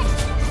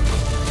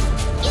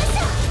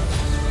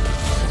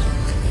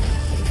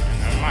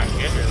might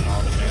give it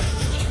all the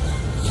damage.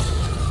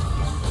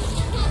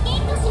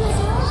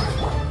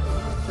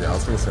 Yeah, I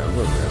was gonna say I'm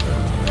doing bad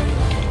damage.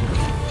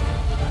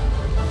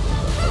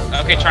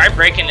 Okay, try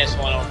breaking this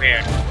one over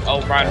here.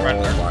 Oh, run.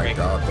 Oh my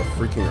god, the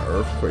freaking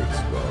earthquakes,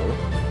 bro.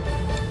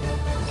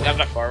 You have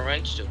the far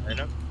range to hit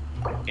him?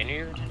 Can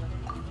you hit him?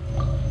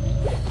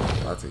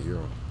 That's a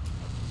hero.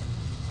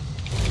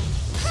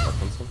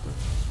 Stuck on something?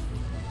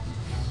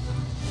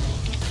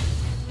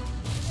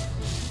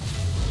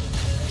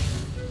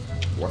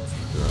 What?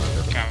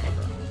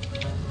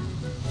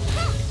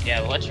 Yeah,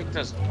 electric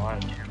does a lot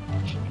of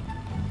damage.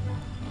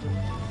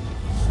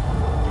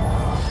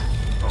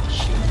 Oh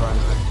shoot, run.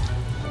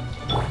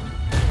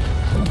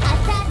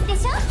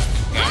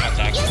 Yeah, I'm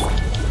attacking.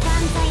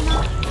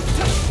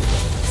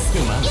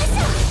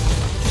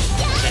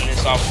 Send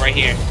this off right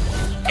here.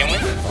 Can we?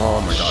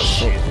 Oh my god,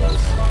 so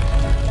close.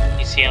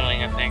 He's healing,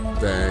 I think.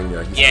 Dang,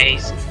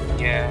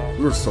 yeah.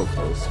 We were so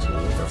close too.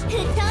 That's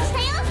close.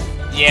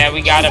 Yeah,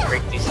 we gotta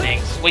break these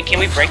things. Wait, can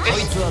we break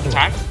this?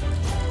 Time?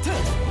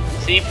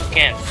 See if we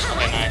can.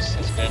 Okay, nice.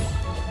 That's good.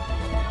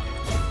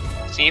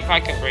 See if I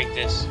can break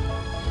this.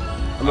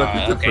 I mean,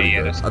 we did pretty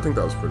good. I think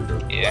that was pretty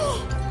good. Yeah.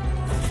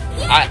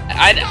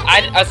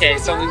 Okay,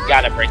 so we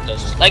gotta break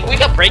those. Like, we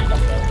can break them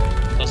though.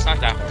 So it's not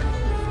that hard.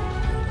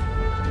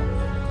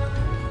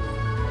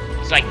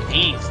 It's like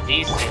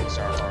these things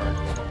are hard.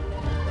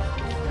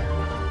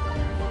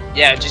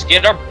 Yeah, just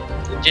get our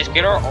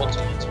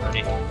ultimates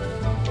ready.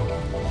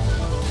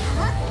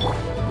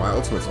 My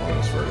ultimate's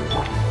almost ready.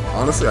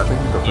 Honestly, I think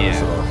we could finish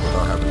it off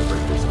without having to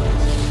break those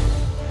things.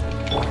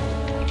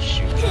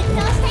 Shoot.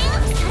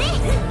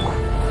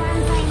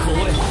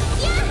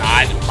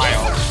 Nah, my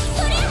ult.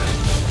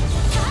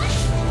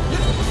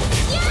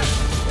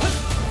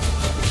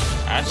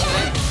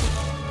 Actually,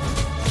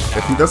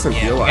 if he doesn't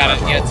heal, I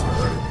have my get... ultimate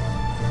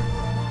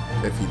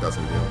ready. If he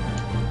doesn't heal.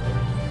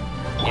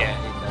 Yeah,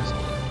 he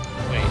doesn't.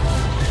 Wait.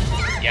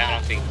 Yeah, I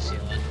don't think he's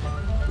healing.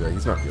 Yeah,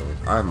 he's not healing.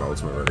 I have my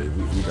ultimate ready.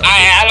 We got this.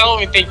 I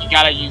don't even think you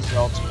gotta use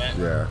your ultimate.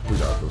 Yeah, we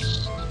got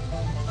this.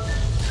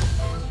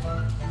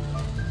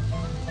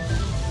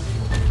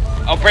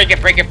 Oh, break the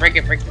things. Break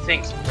the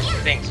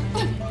things.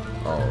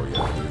 Oh,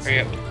 yeah.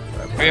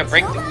 Hurry up,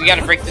 we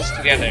gotta break this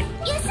together.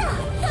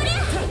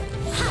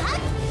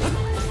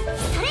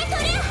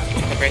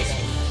 Break.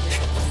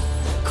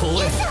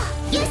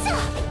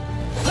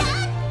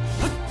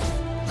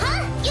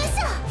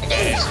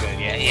 Okay, that's good.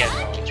 Yeah, he has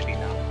no HP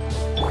now.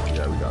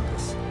 Yeah, we got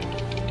this.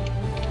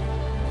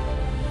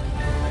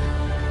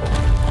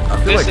 I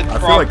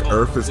feel like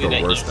Earth is the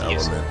worst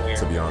element,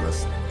 to be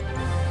honest.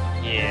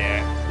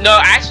 Yeah. No,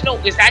 actually,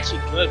 no. It's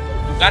actually good.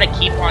 You gotta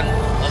keep on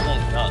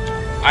leveling up.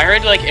 I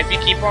heard like if you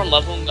keep on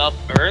leveling up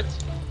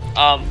Earth,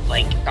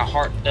 like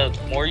the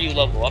more you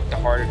level up, the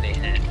harder they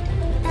hit.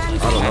 I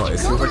don't know. It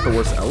seems like the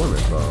worst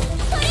element, though.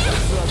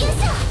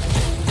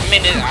 I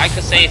mean, I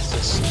could say it's the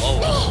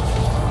slowest.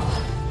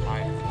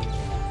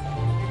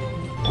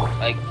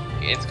 Like,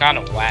 it's kind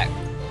of whack.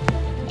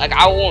 Like,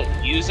 I won't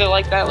use it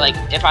like that. Like,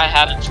 if I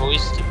had a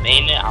choice to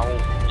main it, I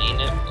won't main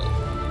it.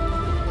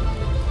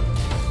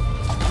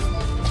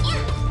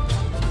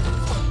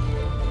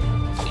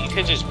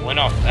 could just win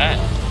off that.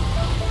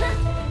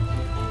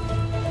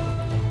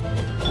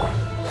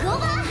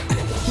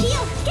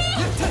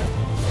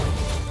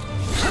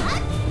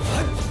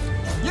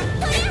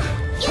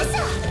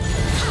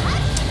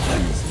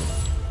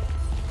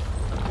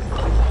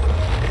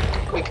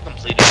 We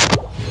completed it.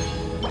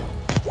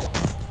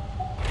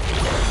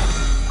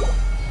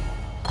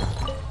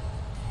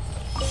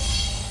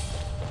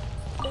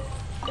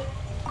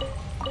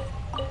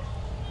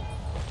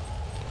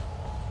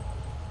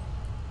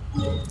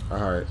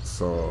 Alright,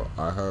 so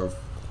I have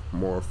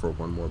more for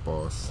one more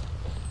boss.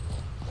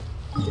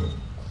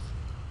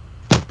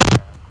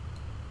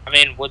 I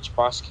mean, which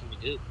boss can we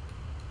do?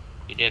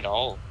 We did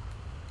all.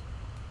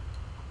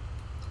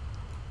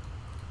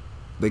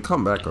 They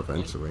come back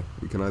eventually.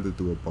 We can either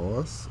do a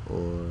boss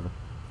or...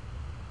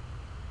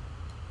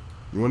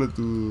 You want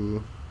to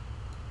do...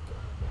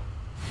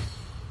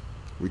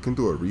 We can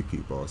do a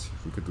repeat boss.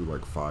 We could do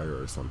like fire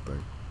or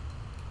something.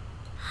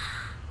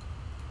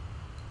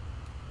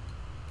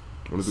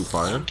 Want to do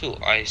fire? Do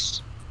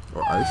ice.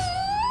 Or ice?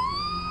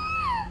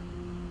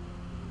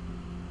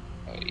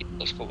 Oh,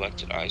 let's go back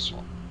to the ice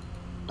one.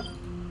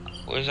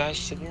 Where's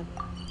ice again?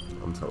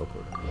 I'm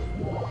teleporting.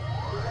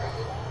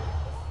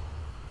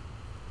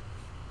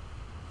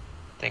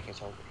 I think it's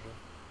over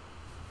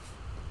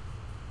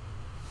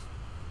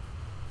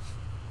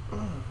here.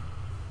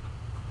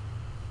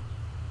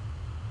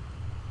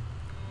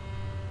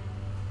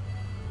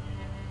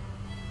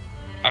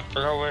 I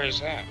forgot where is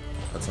that.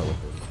 I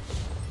teleported.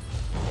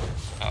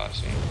 Oh, I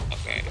see.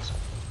 Okay.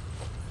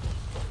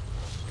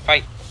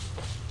 Fight.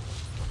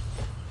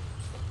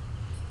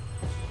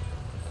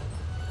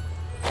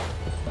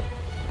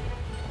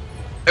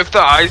 If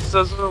the ice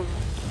doesn't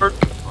work,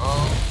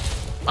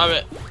 I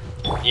mean,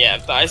 yeah,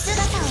 if the ice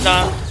is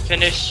not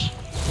finished,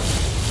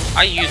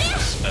 I use the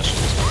special.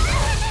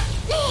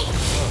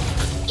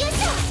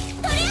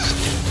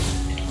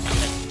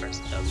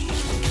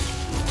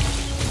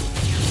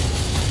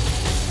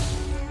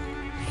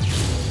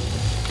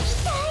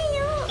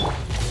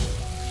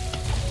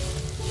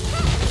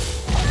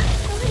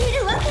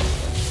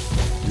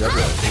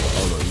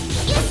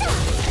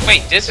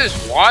 Wait, this is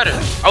water.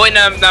 Oh wait,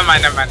 never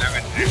mind.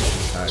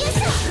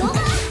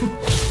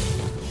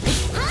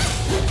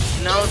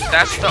 No,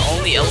 that's the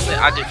only element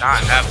I did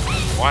not have.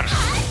 Water.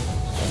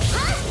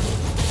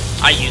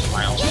 I use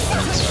my own.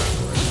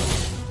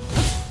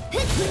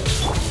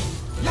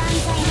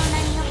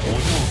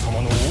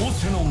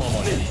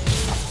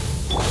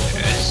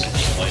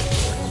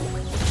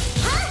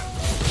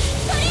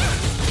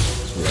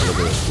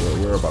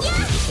 We're about to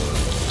beat this one.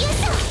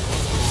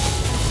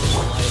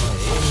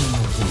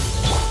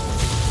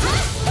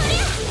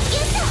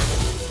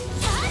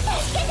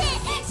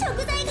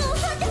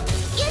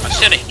 I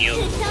should have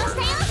healed before.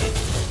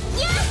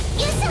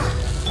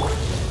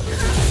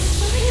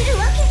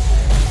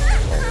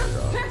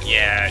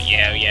 Yeah.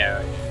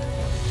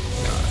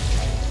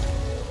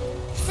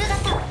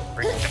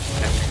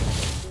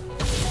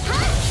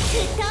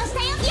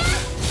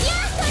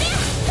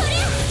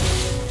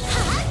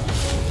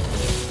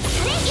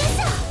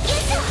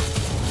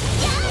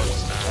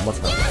 I'm about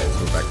to have my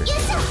ultimate back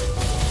again.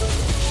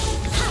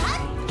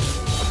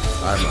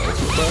 I have my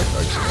ultimate back?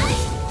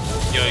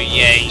 Yo,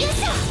 yeah.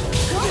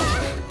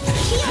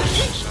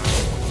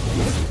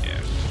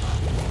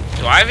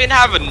 Do I even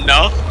have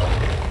enough?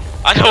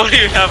 I don't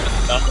even have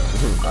enough.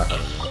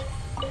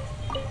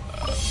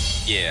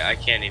 Yeah, I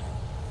can't even.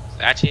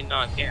 Actually, no,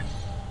 I can't.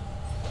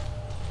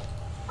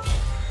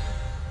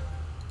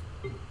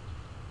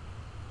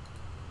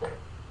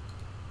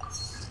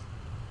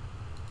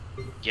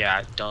 Yeah,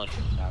 I don't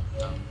even have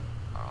enough.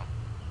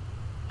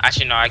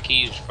 Actually, no, I can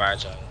use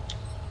fragile.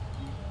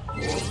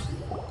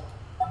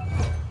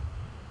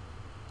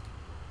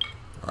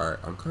 Alright,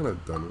 I'm kind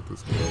of done with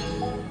this game.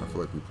 I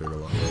feel like we played a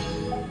lot.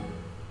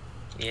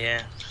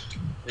 Yeah,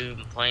 we've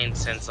been playing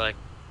since like.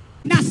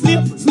 Now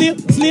slip, slip,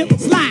 slip,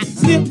 slide,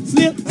 slip,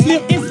 slip,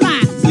 slip, and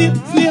slide, slip,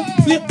 slip,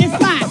 slip, and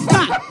slide,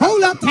 stop.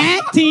 Hold up,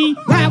 tag team,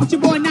 ride with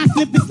your boy, now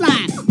slip and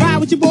slide, ride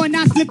with your boy,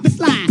 now slip and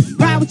slide,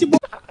 ride with your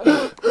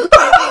boy.